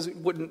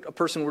a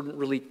person wouldn't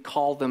really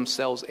call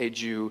themselves a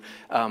Jew,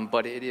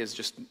 but it is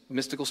just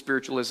mystical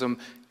spiritualism,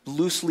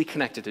 loosely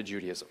connected to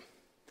Judaism.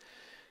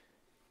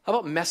 How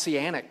about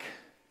Messianic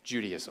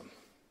Judaism?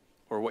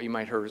 or what you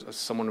might hear,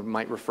 someone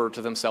might refer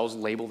to themselves,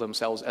 label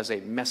themselves as a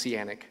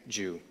Messianic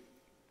Jew.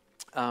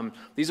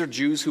 These are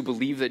Jews who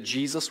believe that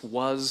Jesus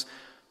was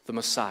the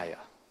Messiah.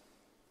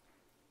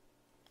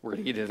 We're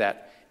going to get into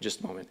that in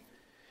just a moment.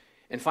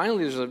 And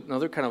finally, there's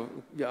another kind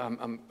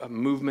of a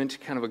movement,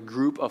 kind of a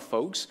group of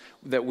folks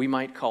that we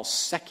might call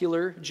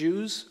secular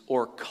Jews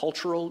or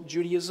cultural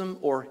Judaism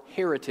or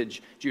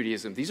heritage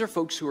Judaism. These are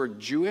folks who are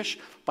Jewish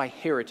by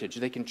heritage.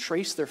 They can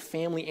trace their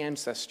family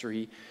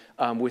ancestry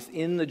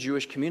within the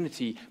Jewish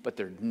community, but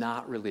they're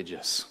not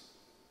religious.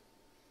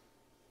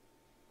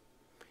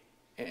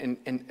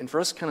 And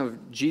for us kind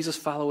of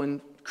Jesus-following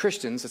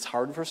Christians, it's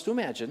hard for us to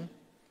imagine.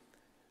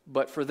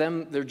 But for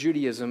them, their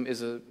Judaism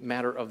is a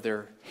matter of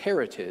their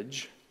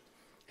heritage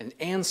and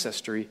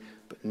ancestry,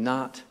 but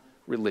not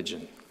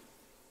religion.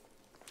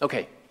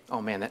 Okay.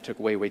 Oh man, that took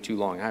way, way too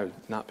long. I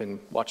have not been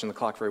watching the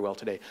clock very well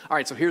today. All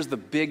right, so here's the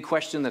big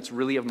question that's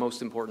really of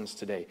most importance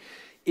today.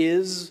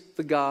 Is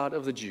the God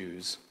of the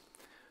Jews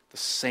the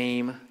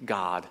same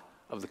God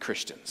of the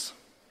Christians?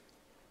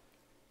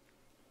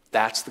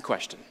 That's the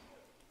question.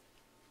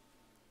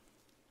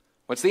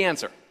 What's the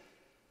answer?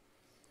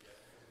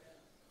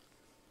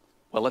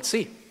 Well, let's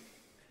see.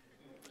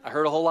 I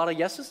heard a whole lot of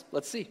yeses.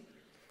 Let's see.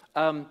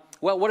 Well,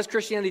 what does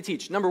Christianity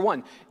teach? Number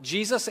one,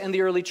 Jesus and the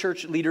early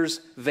church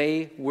leaders,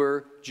 they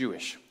were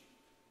Jewish.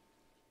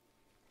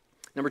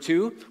 Number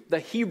two, the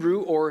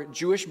Hebrew or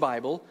Jewish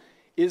Bible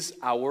is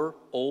our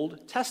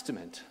Old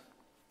Testament.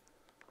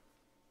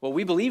 Well,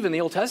 we believe in the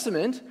Old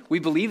Testament. We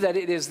believe that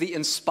it is the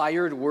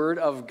inspired word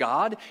of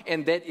God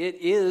and that it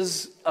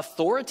is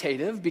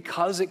authoritative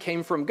because it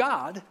came from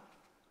God.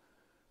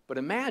 But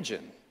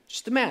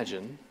just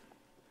imagine,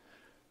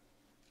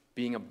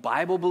 being a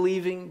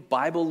Bible-believing,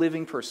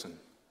 Bible-living person,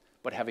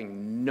 but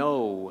having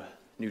no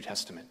New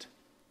Testament.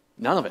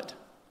 None of it.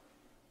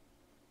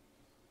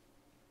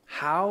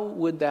 How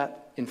would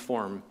that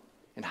inform,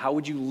 and how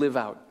would you live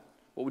out?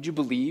 What would you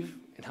believe,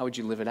 and how would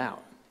you live it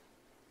out?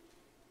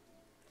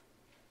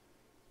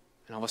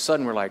 And all of a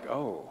sudden we're like,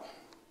 oh,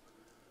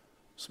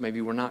 so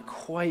maybe we're not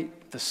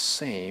quite the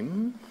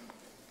same.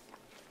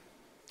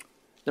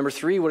 Number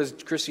three, what does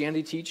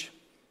Christianity teach?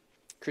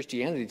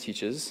 Christianity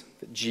teaches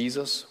that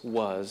Jesus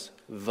was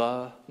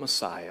the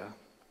Messiah,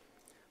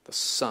 the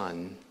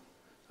Son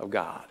of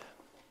God.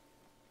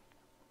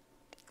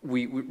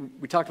 We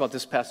talked about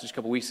this passage a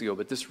couple weeks ago,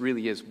 but this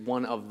really is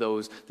one of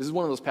those. This is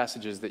one of those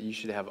passages that you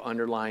should have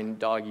underlined,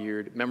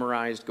 dog-eared,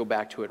 memorized, go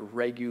back to it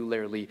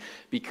regularly,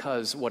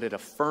 because what it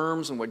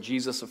affirms and what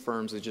Jesus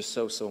affirms is just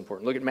so, so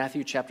important. Look at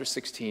Matthew chapter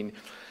 16,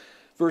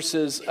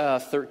 verses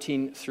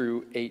 13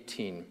 through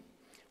 18.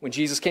 When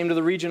Jesus came to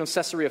the region of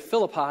Caesarea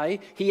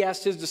Philippi, he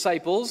asked his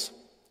disciples,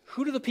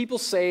 "Who do the people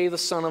say the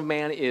Son of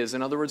Man is?"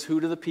 In other words, who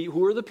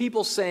are the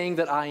people saying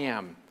that I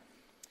am?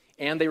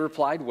 And they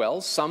replied,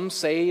 "Well, some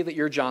say that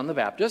you're John the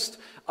Baptist,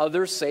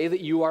 others say that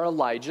you are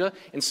Elijah,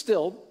 and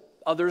still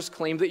others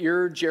claim that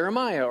you're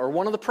Jeremiah or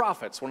one of the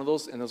prophets," one of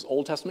those in those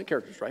Old Testament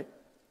characters, right?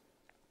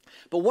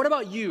 "But what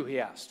about you?" he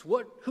asked.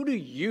 "Who do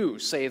you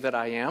say that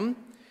I am?"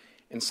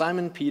 And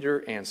Simon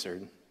Peter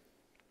answered,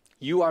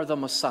 "You are the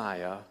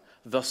Messiah,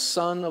 the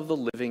Son of the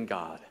living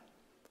God."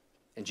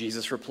 And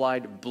Jesus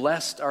replied,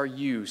 "Blessed are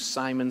you,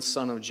 Simon,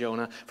 son of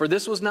Jonah, for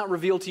this was not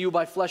revealed to you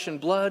by flesh and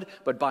blood,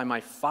 but by my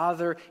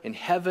Father in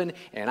heaven.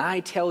 And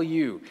I tell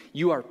you,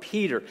 you are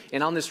Peter,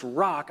 and on this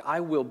rock I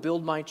will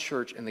build my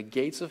church, and the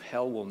gates of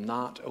hell will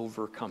not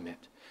overcome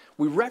it."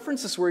 We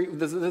referenced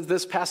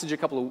this passage a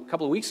couple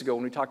of weeks ago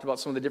when we talked about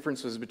some of the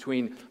differences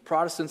between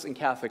Protestants and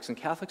Catholics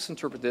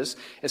interpret this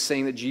as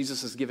saying that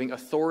Jesus is giving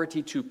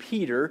authority to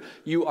Peter.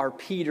 You are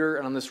Peter,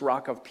 and on this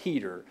rock of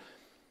Peter.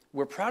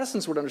 Where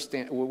Protestants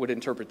would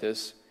interpret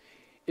this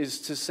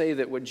is to say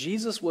that what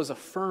Jesus was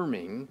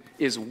affirming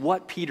is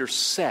what Peter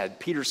said,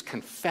 Peter's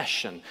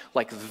confession.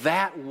 Like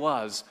that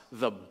was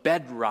the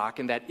bedrock,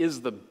 and that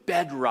is the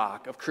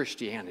bedrock of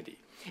Christianity.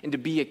 And to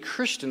be a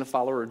Christian, a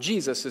follower of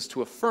Jesus, is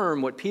to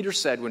affirm what Peter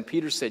said when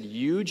Peter said,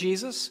 "You,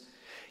 Jesus,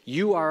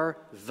 you are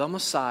the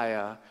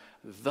Messiah,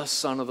 the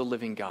Son of the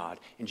living God."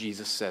 And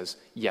Jesus says,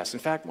 yes. In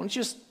fact, why don't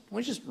you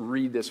just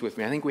read this with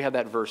me? I think we have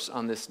that verse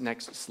on this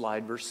next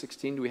slide, verse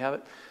 16. Do we have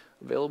it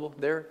available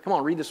there? Come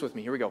on, read this with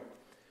me. Here we go.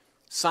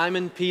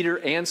 Simon Peter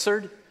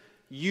answered,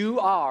 "You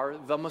are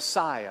the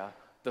Messiah,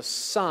 the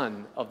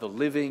Son of the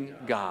living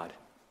God."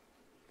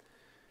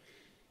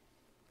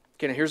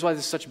 Okay, now here's why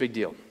this is such a big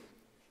deal.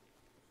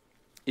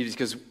 It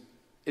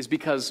is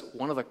because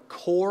one of the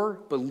core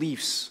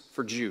beliefs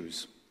for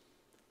Jews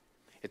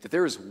is that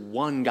there is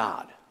one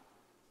God.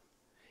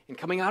 And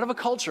coming out of a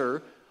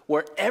culture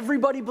where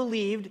everybody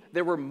believed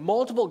there were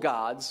multiple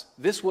gods,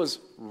 this was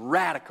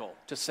radical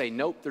to say,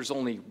 nope, there's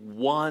only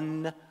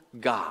one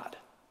God.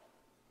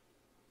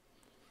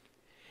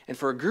 And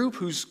for a group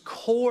whose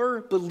core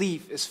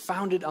belief is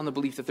founded on the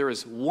belief that there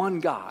is one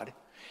God,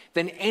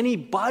 then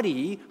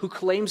anybody who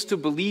claims to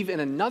believe in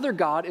another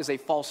God is a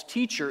false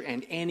teacher,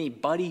 and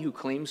anybody who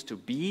claims to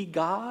be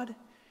God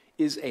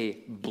is a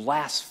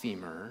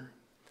blasphemer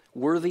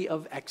worthy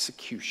of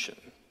execution.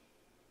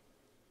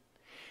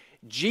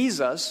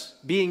 Jesus,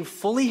 being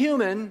fully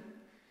human,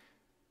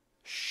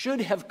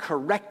 should have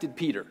corrected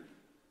Peter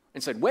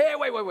and said, wait.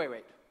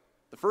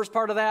 The first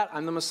part of that,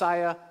 I'm the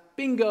Messiah.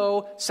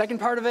 Bingo. Second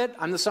part of it,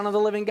 I'm the Son of the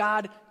living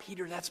God.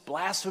 Peter, that's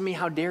blasphemy.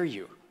 How dare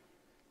you?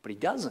 But he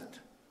doesn't.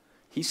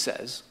 He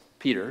says,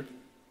 Peter,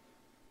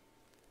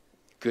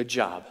 good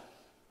job.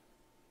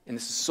 And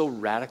this is so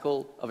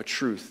radical of a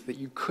truth that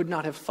you could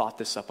not have thought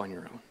this up on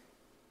your own.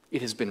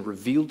 It has been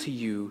revealed to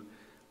you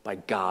by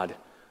God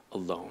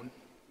alone.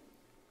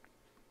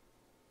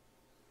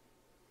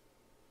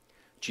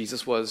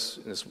 Jesus was,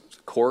 in this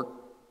core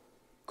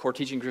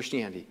teaching in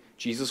Christianity,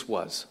 Jesus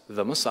was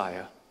the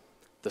Messiah,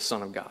 the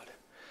Son of God.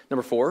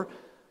 Number 4,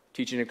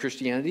 teaching in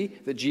Christianity,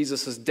 that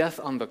Jesus' death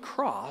on the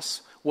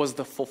cross was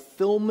the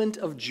fulfillment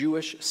of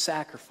Jewish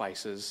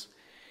sacrifices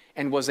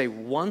and was a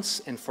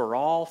once and for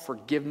all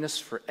forgiveness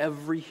for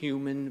every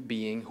human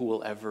being who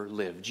will ever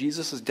live.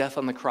 Jesus' death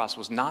on the cross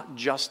was not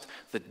just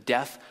the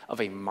death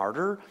of a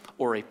martyr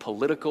or a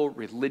political,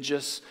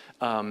 religious,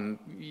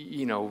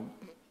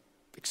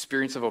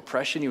 experience of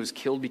oppression. He was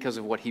killed because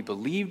of what he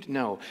believed.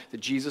 No, that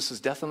Jesus'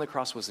 death on the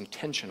cross was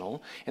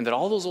intentional, and that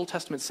all those Old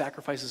Testament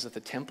sacrifices at the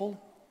temple,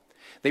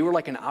 they were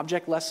like an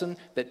object lesson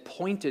that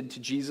pointed to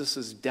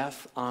Jesus'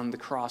 death on the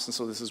cross. And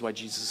so this is why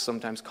Jesus is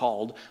sometimes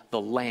called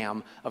the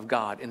Lamb of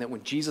God. And that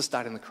when Jesus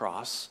died on the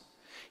cross,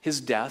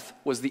 his death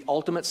was the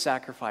ultimate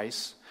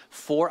sacrifice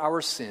for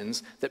our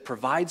sins that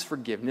provides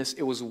forgiveness.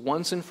 It was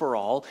once and for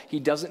all.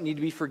 He doesn't need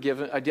to be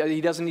forgiven.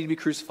 He doesn't need to be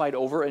crucified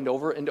over and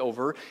over and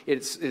over. It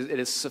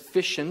is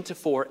sufficient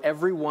for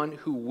everyone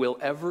who will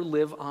ever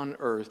live on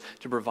earth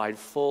to provide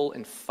full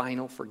and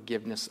final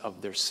forgiveness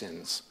of their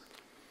sins.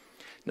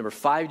 Number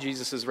 5,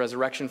 Jesus'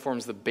 resurrection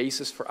forms the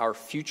basis for our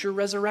future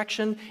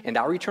resurrection and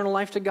our eternal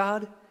life to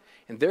God.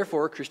 And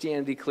therefore,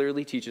 Christianity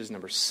clearly teaches,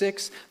 number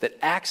 6, that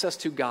access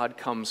to God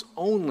comes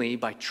only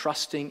by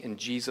trusting in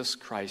Jesus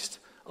Christ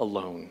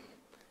alone,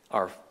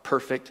 our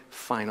perfect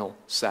final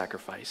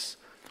sacrifice.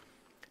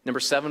 Number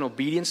 7,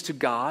 obedience to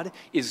God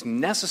is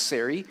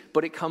necessary,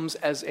 but it comes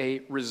as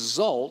a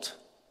result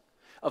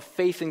of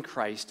faith in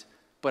Christ.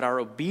 But our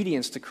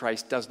obedience to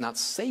Christ does not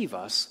save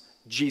us.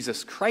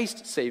 Jesus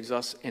Christ saves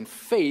us, and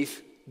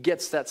faith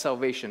gets that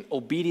salvation.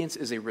 Obedience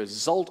is a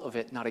result of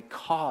it, not a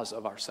cause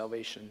of our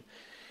salvation.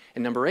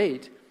 And number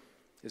 8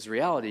 is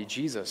reality.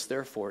 Jesus,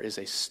 therefore, is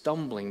a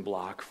stumbling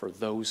block for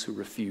those who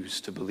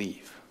refuse to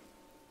believe.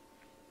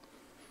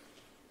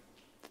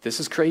 This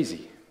is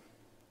crazy.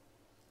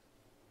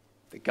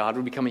 That God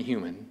would become a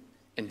human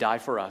and die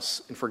for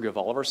us and forgive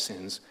all of our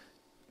sins,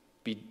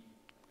 be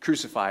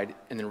crucified,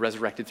 and then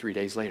resurrected 3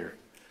 days later.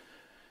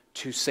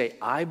 To say,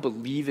 I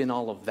believe in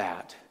all of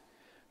that,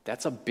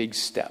 that's a big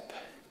step.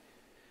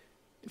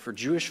 For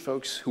Jewish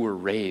folks who were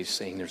raised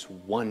saying there's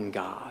one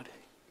God,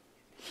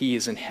 he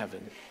is in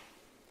heaven,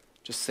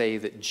 just say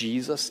that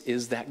Jesus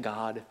is that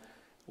God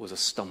was a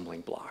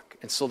stumbling block.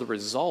 And so the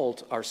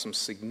result are some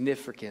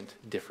significant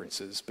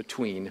differences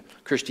between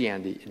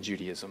Christianity and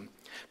Judaism.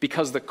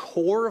 Because the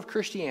core of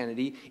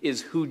Christianity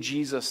is who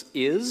Jesus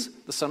is,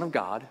 the Son of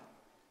God,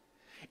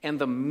 and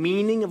the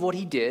meaning of what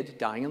he did,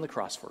 dying on the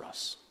cross for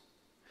us.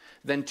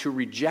 Then to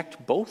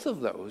reject both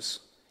of those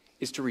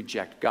is to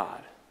reject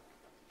God.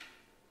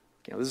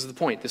 You know, this is the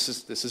point. This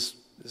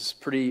is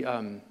pretty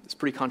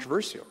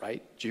controversial,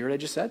 right? Did you hear what I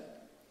just said?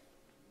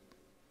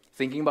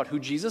 Thinking about who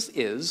Jesus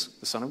is,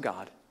 the Son of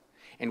God,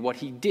 and what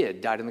he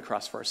did, died on the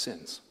cross for our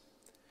sins.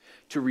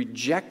 To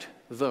reject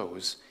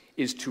those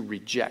is to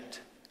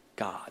reject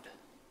God.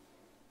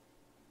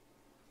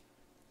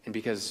 And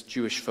because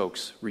Jewish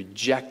folks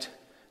reject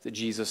that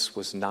Jesus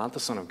was not the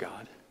Son of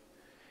God,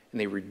 and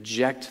they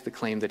reject the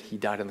claim that he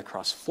died on the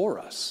cross for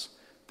us,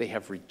 they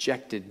have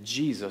rejected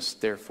Jesus,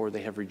 therefore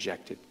they have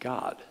rejected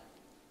God.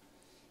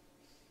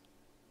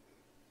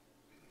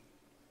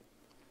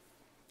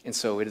 And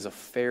so it is a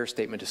fair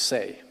statement to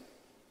say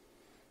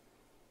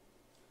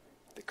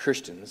that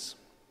Christians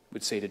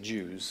would say to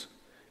Jews,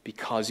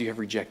 because you have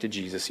rejected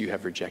Jesus, you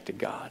have rejected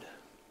God.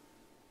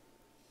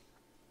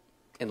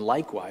 And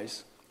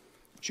likewise,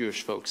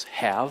 Jewish folks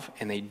have,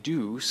 and they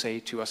do say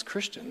to us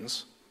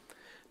Christians,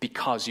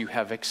 because you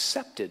have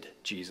accepted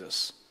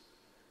Jesus,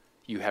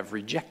 you have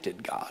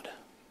rejected God.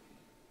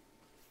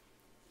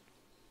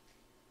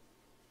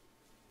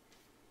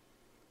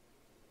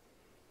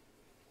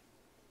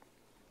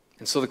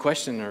 And so the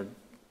question, are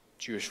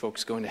Jewish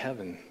folks going to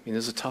heaven? I mean,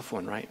 this is a tough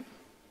one, right?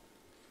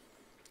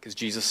 Because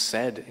Jesus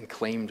said and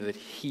claimed that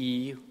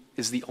he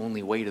is the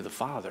only way to the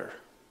Father.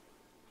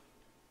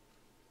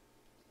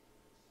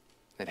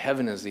 That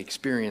heaven is the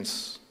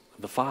experience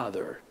of the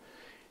Father.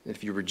 And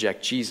if you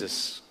reject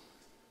Jesus,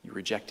 you're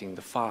rejecting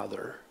the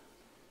Father.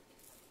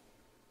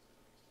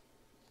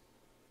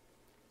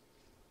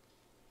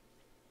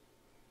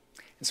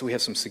 And so we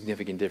have some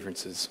significant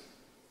differences.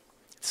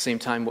 At the same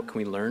time, what can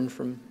we learn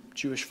from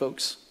Jewish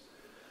folks?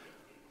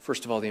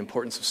 First of all, the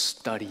importance of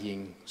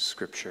studying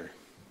Scripture.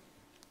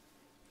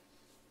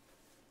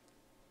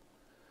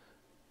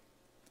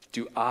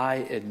 Do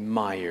I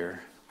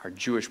admire our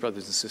Jewish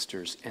brothers and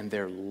sisters and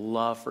their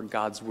love for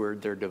God's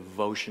word, their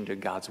devotion to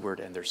God's word,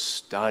 and their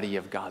study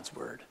of God's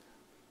word.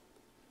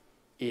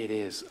 It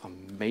is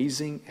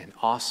amazing and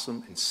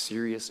awesome and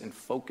serious and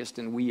focused,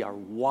 and we are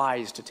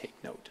wise to take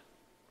note.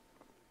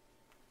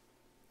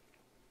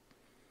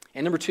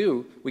 And number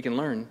two, we can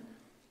learn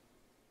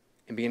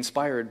and be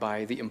inspired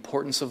by the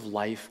importance of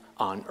life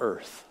on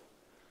earth.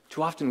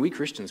 Too often we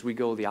Christians, we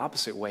go the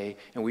opposite way,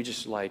 and we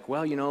just like,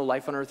 well,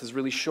 life on earth is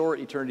really short,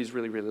 eternity is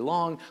really, really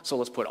long, so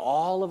let's put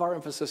all of our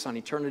emphasis on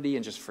eternity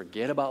and just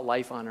forget about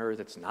life on earth.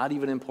 It's not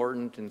even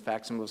important. In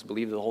fact, some of us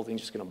believe the whole thing's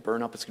just going to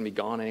burn up, it's going to be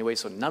gone anyway,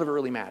 so none of it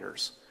really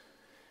matters.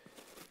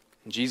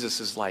 And Jesus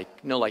is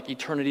like, no,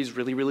 eternity is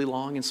really, really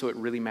long, and so it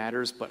really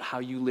matters, but how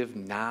you live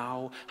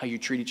now, how you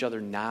treat each other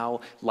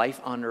now,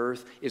 life on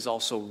earth is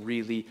also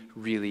really,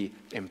 really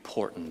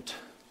important.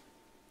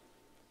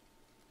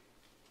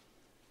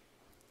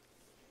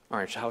 All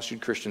right, so how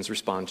should Christians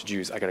respond to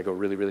Jews? I got to go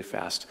really, really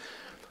fast.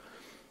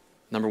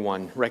 Number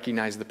one,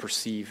 recognize the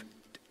perceived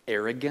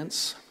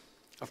arrogance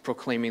of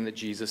proclaiming that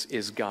Jesus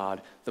is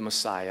God, the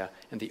Messiah,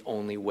 and the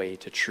only way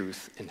to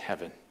truth in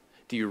heaven.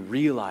 Do you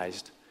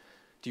realize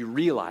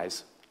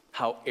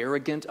how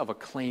arrogant of a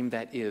claim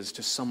that is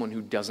to someone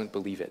who doesn't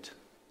believe it?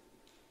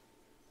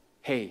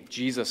 Hey,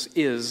 Jesus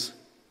is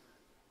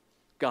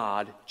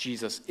God.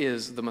 Jesus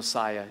is the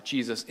Messiah.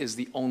 Jesus is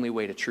the only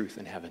way to truth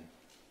in heaven.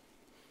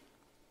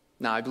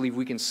 Now, I believe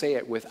we can say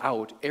it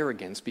without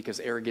arrogance because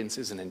arrogance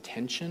is an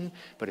intention.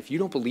 But if you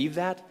don't believe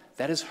that,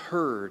 that is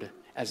heard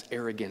as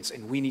arrogance,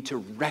 and we need to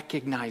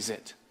recognize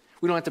it.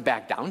 We don't have to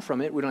back down from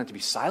it. We don't have to be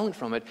silent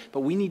from it. But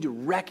we need to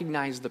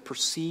recognize the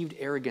perceived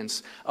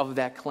arrogance of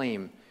that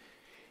claim.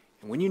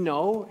 And when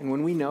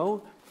we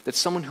know that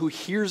someone who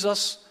hears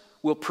us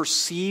will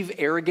perceive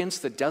arrogance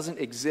that doesn't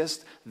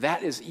exist,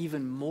 that is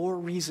even more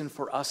reason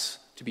for us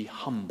to be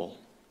humble.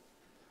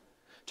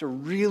 To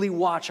really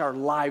watch our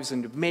lives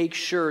and to make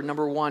sure,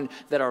 number one,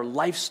 that our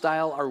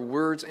lifestyle, our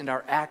words, and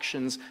our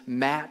actions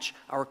match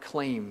our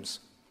claims.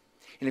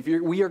 And if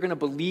we are going to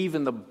believe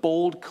in the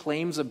bold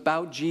claims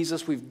about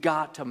Jesus, we've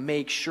got to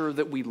make sure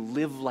that we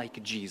live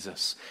like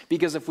Jesus.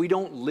 Because if we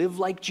don't live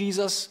like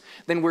Jesus,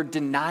 then we're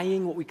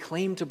denying what we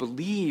claim to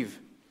believe.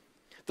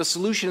 The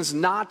solution is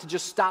not to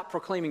just stop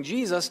proclaiming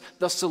Jesus.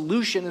 The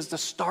solution is to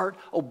start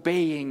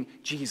obeying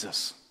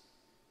Jesus.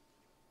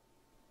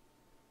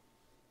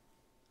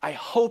 I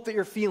hope that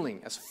you're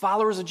feeling, as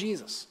followers of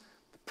Jesus,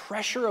 the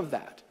pressure of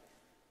that.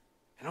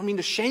 I don't mean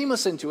to shame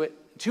us into it,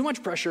 too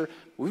much pressure.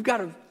 We've got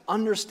to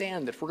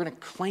understand that if we're going to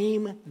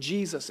claim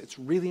Jesus, it's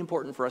really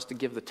important for us to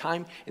give the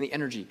time and the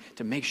energy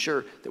to make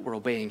sure that we're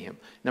obeying him.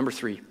 Number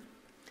three,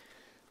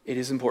 it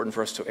is important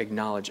for us to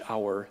acknowledge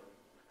our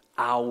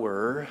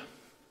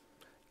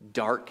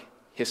dark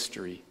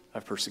history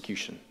of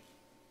persecution.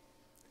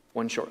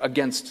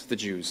 Against the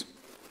Jews.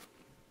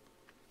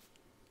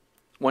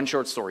 One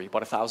short story,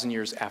 about 1,000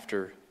 years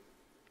after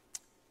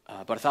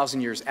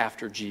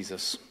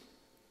Jesus,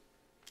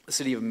 the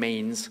city of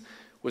Mainz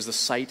was the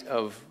site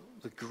of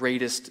the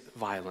greatest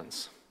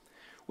violence,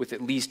 with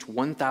at least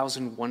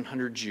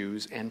 1,100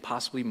 Jews and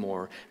possibly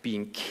more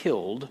being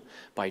killed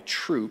by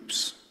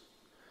troops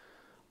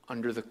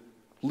under the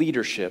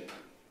leadership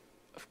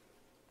of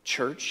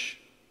church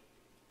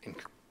and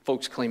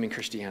folks claiming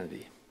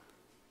Christianity.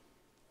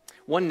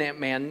 One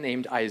man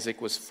named Isaac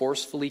was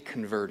forcefully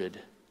converted,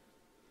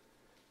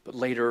 but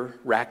later,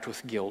 racked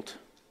with guilt,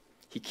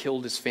 he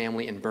killed his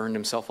family and burned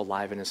himself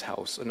alive in his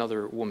house.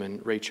 Another woman,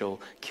 Rachel,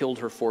 killed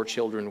her 4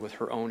 children with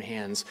her own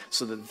hands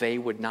so that they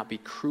would not be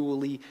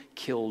cruelly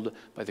killed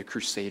by the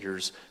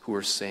crusaders who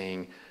were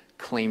saying,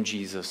 claim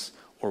Jesus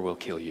or we'll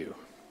kill you.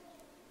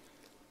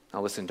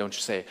 Now listen, don't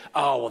you say,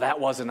 oh, well,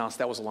 that wasn't us.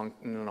 That was a long...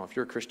 No. If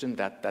you're a Christian,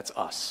 that's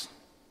us.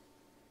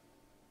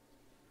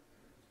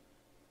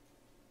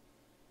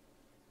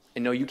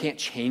 And no, you can't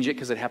change it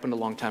because it happened a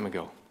long time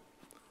ago.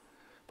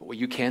 But what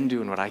you can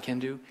do and what I can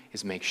do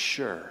is make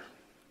sure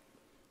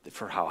that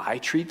for how I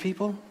treat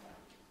people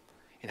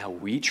and how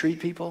we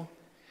treat people,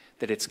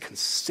 that it's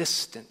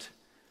consistent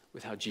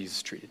with how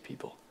Jesus treated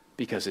people,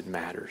 because it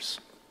matters.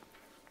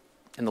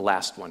 And the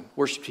last one,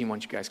 worship team, why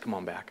don't you guys come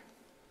on back?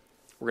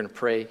 We're going to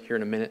pray here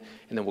in a minute,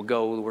 and then we'll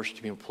go. The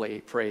worship team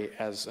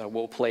will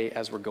we'll play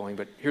as we're going.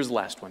 But here's the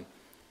last one.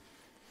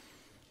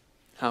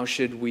 How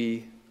should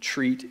we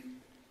treat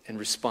and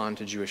respond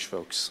to Jewish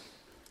folks?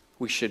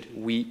 We should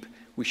weep,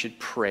 we should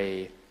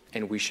pray,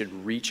 and we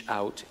should reach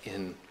out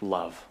in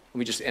love. Let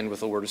me just end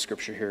with a word of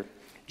scripture here.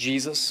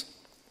 Jesus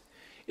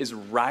is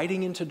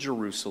riding into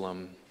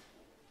Jerusalem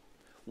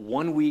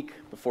 1 week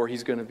before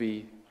he's going to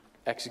be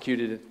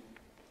executed,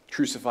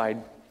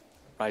 crucified,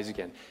 rise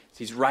again.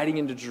 He's riding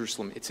into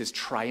Jerusalem. It's his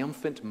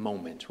triumphant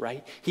moment,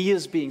 right? He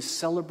is being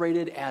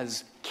celebrated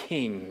as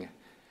king.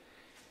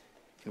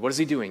 And what is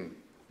he doing?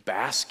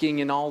 Basking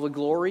in all the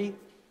glory?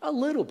 A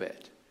little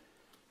bit.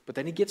 But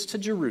then he gets to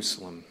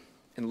Jerusalem,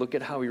 and look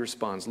at how he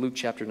responds. Luke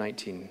chapter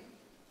 19.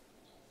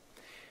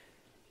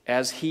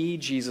 As he,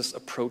 Jesus,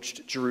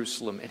 approached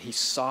Jerusalem and he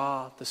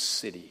saw the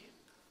city,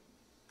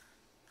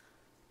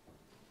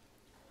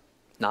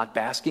 not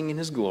basking in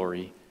his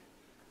glory,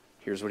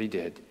 here's what he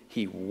did.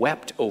 He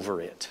wept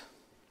over it.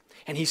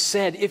 And he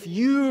said, if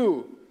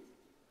you,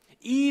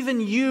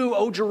 even you,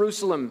 O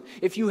Jerusalem,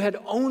 if you had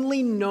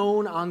only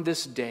known on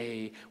this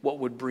day what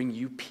would bring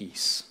you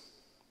peace.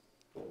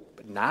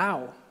 But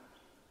now,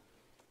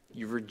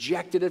 you've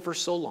rejected it for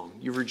so long.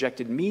 You've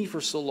rejected me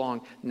for so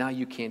long. Now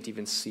you can't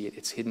even see it.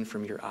 It's hidden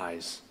from your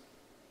eyes.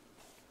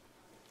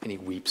 And he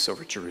weeps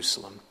over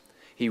Jerusalem.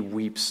 He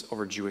weeps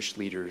over Jewish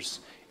leaders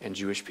and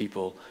Jewish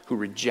people who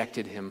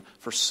rejected him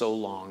for so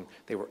long.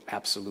 They were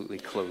absolutely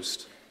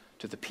close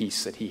to the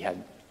peace that he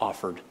had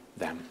offered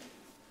them.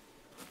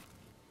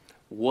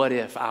 What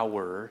if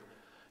our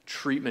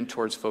treatment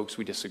towards folks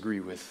we disagree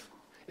with,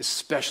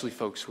 especially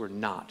folks who are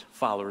not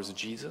followers of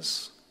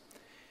Jesus,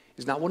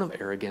 is not one of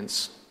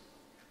arrogance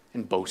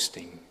and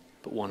boasting,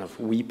 but one of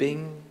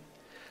weeping,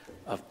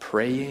 of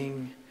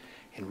praying,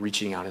 and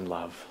reaching out in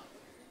love,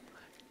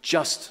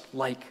 just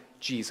like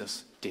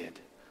Jesus did.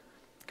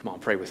 Come on,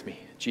 pray with me.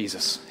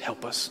 Jesus,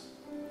 help us.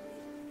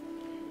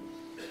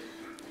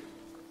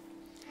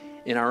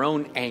 In our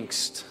own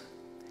angst,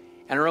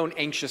 and our own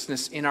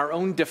anxiousness, in our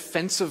own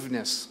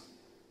defensiveness,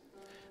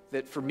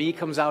 that for me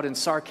comes out in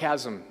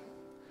sarcasm,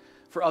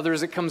 for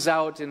others it comes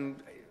out in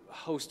a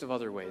host of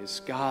other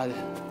ways. God,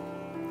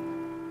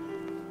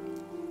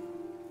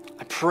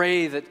 I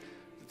pray that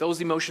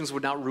those emotions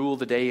would not rule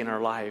the day in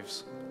our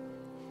lives.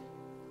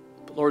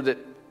 But Lord, that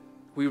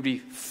we would be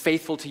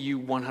faithful to you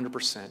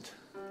 100%.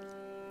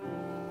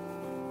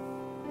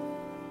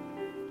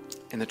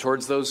 And that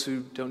towards those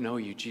who don't know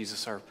you,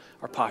 Jesus, our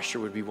posture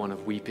would be one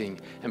of weeping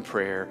and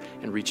prayer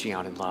and reaching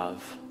out in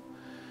love.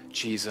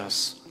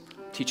 Jesus,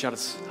 teach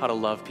us how to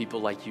love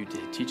people like you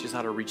did. Teach us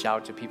how to reach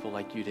out to people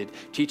like you did.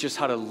 Teach us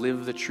how to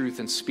live the truth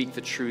and speak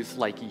the truth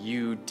like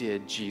you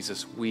did,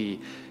 Jesus.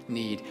 We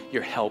need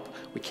your help.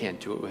 We can't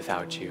do it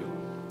without you.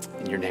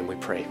 In your name we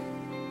pray.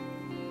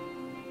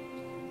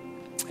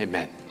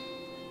 Amen.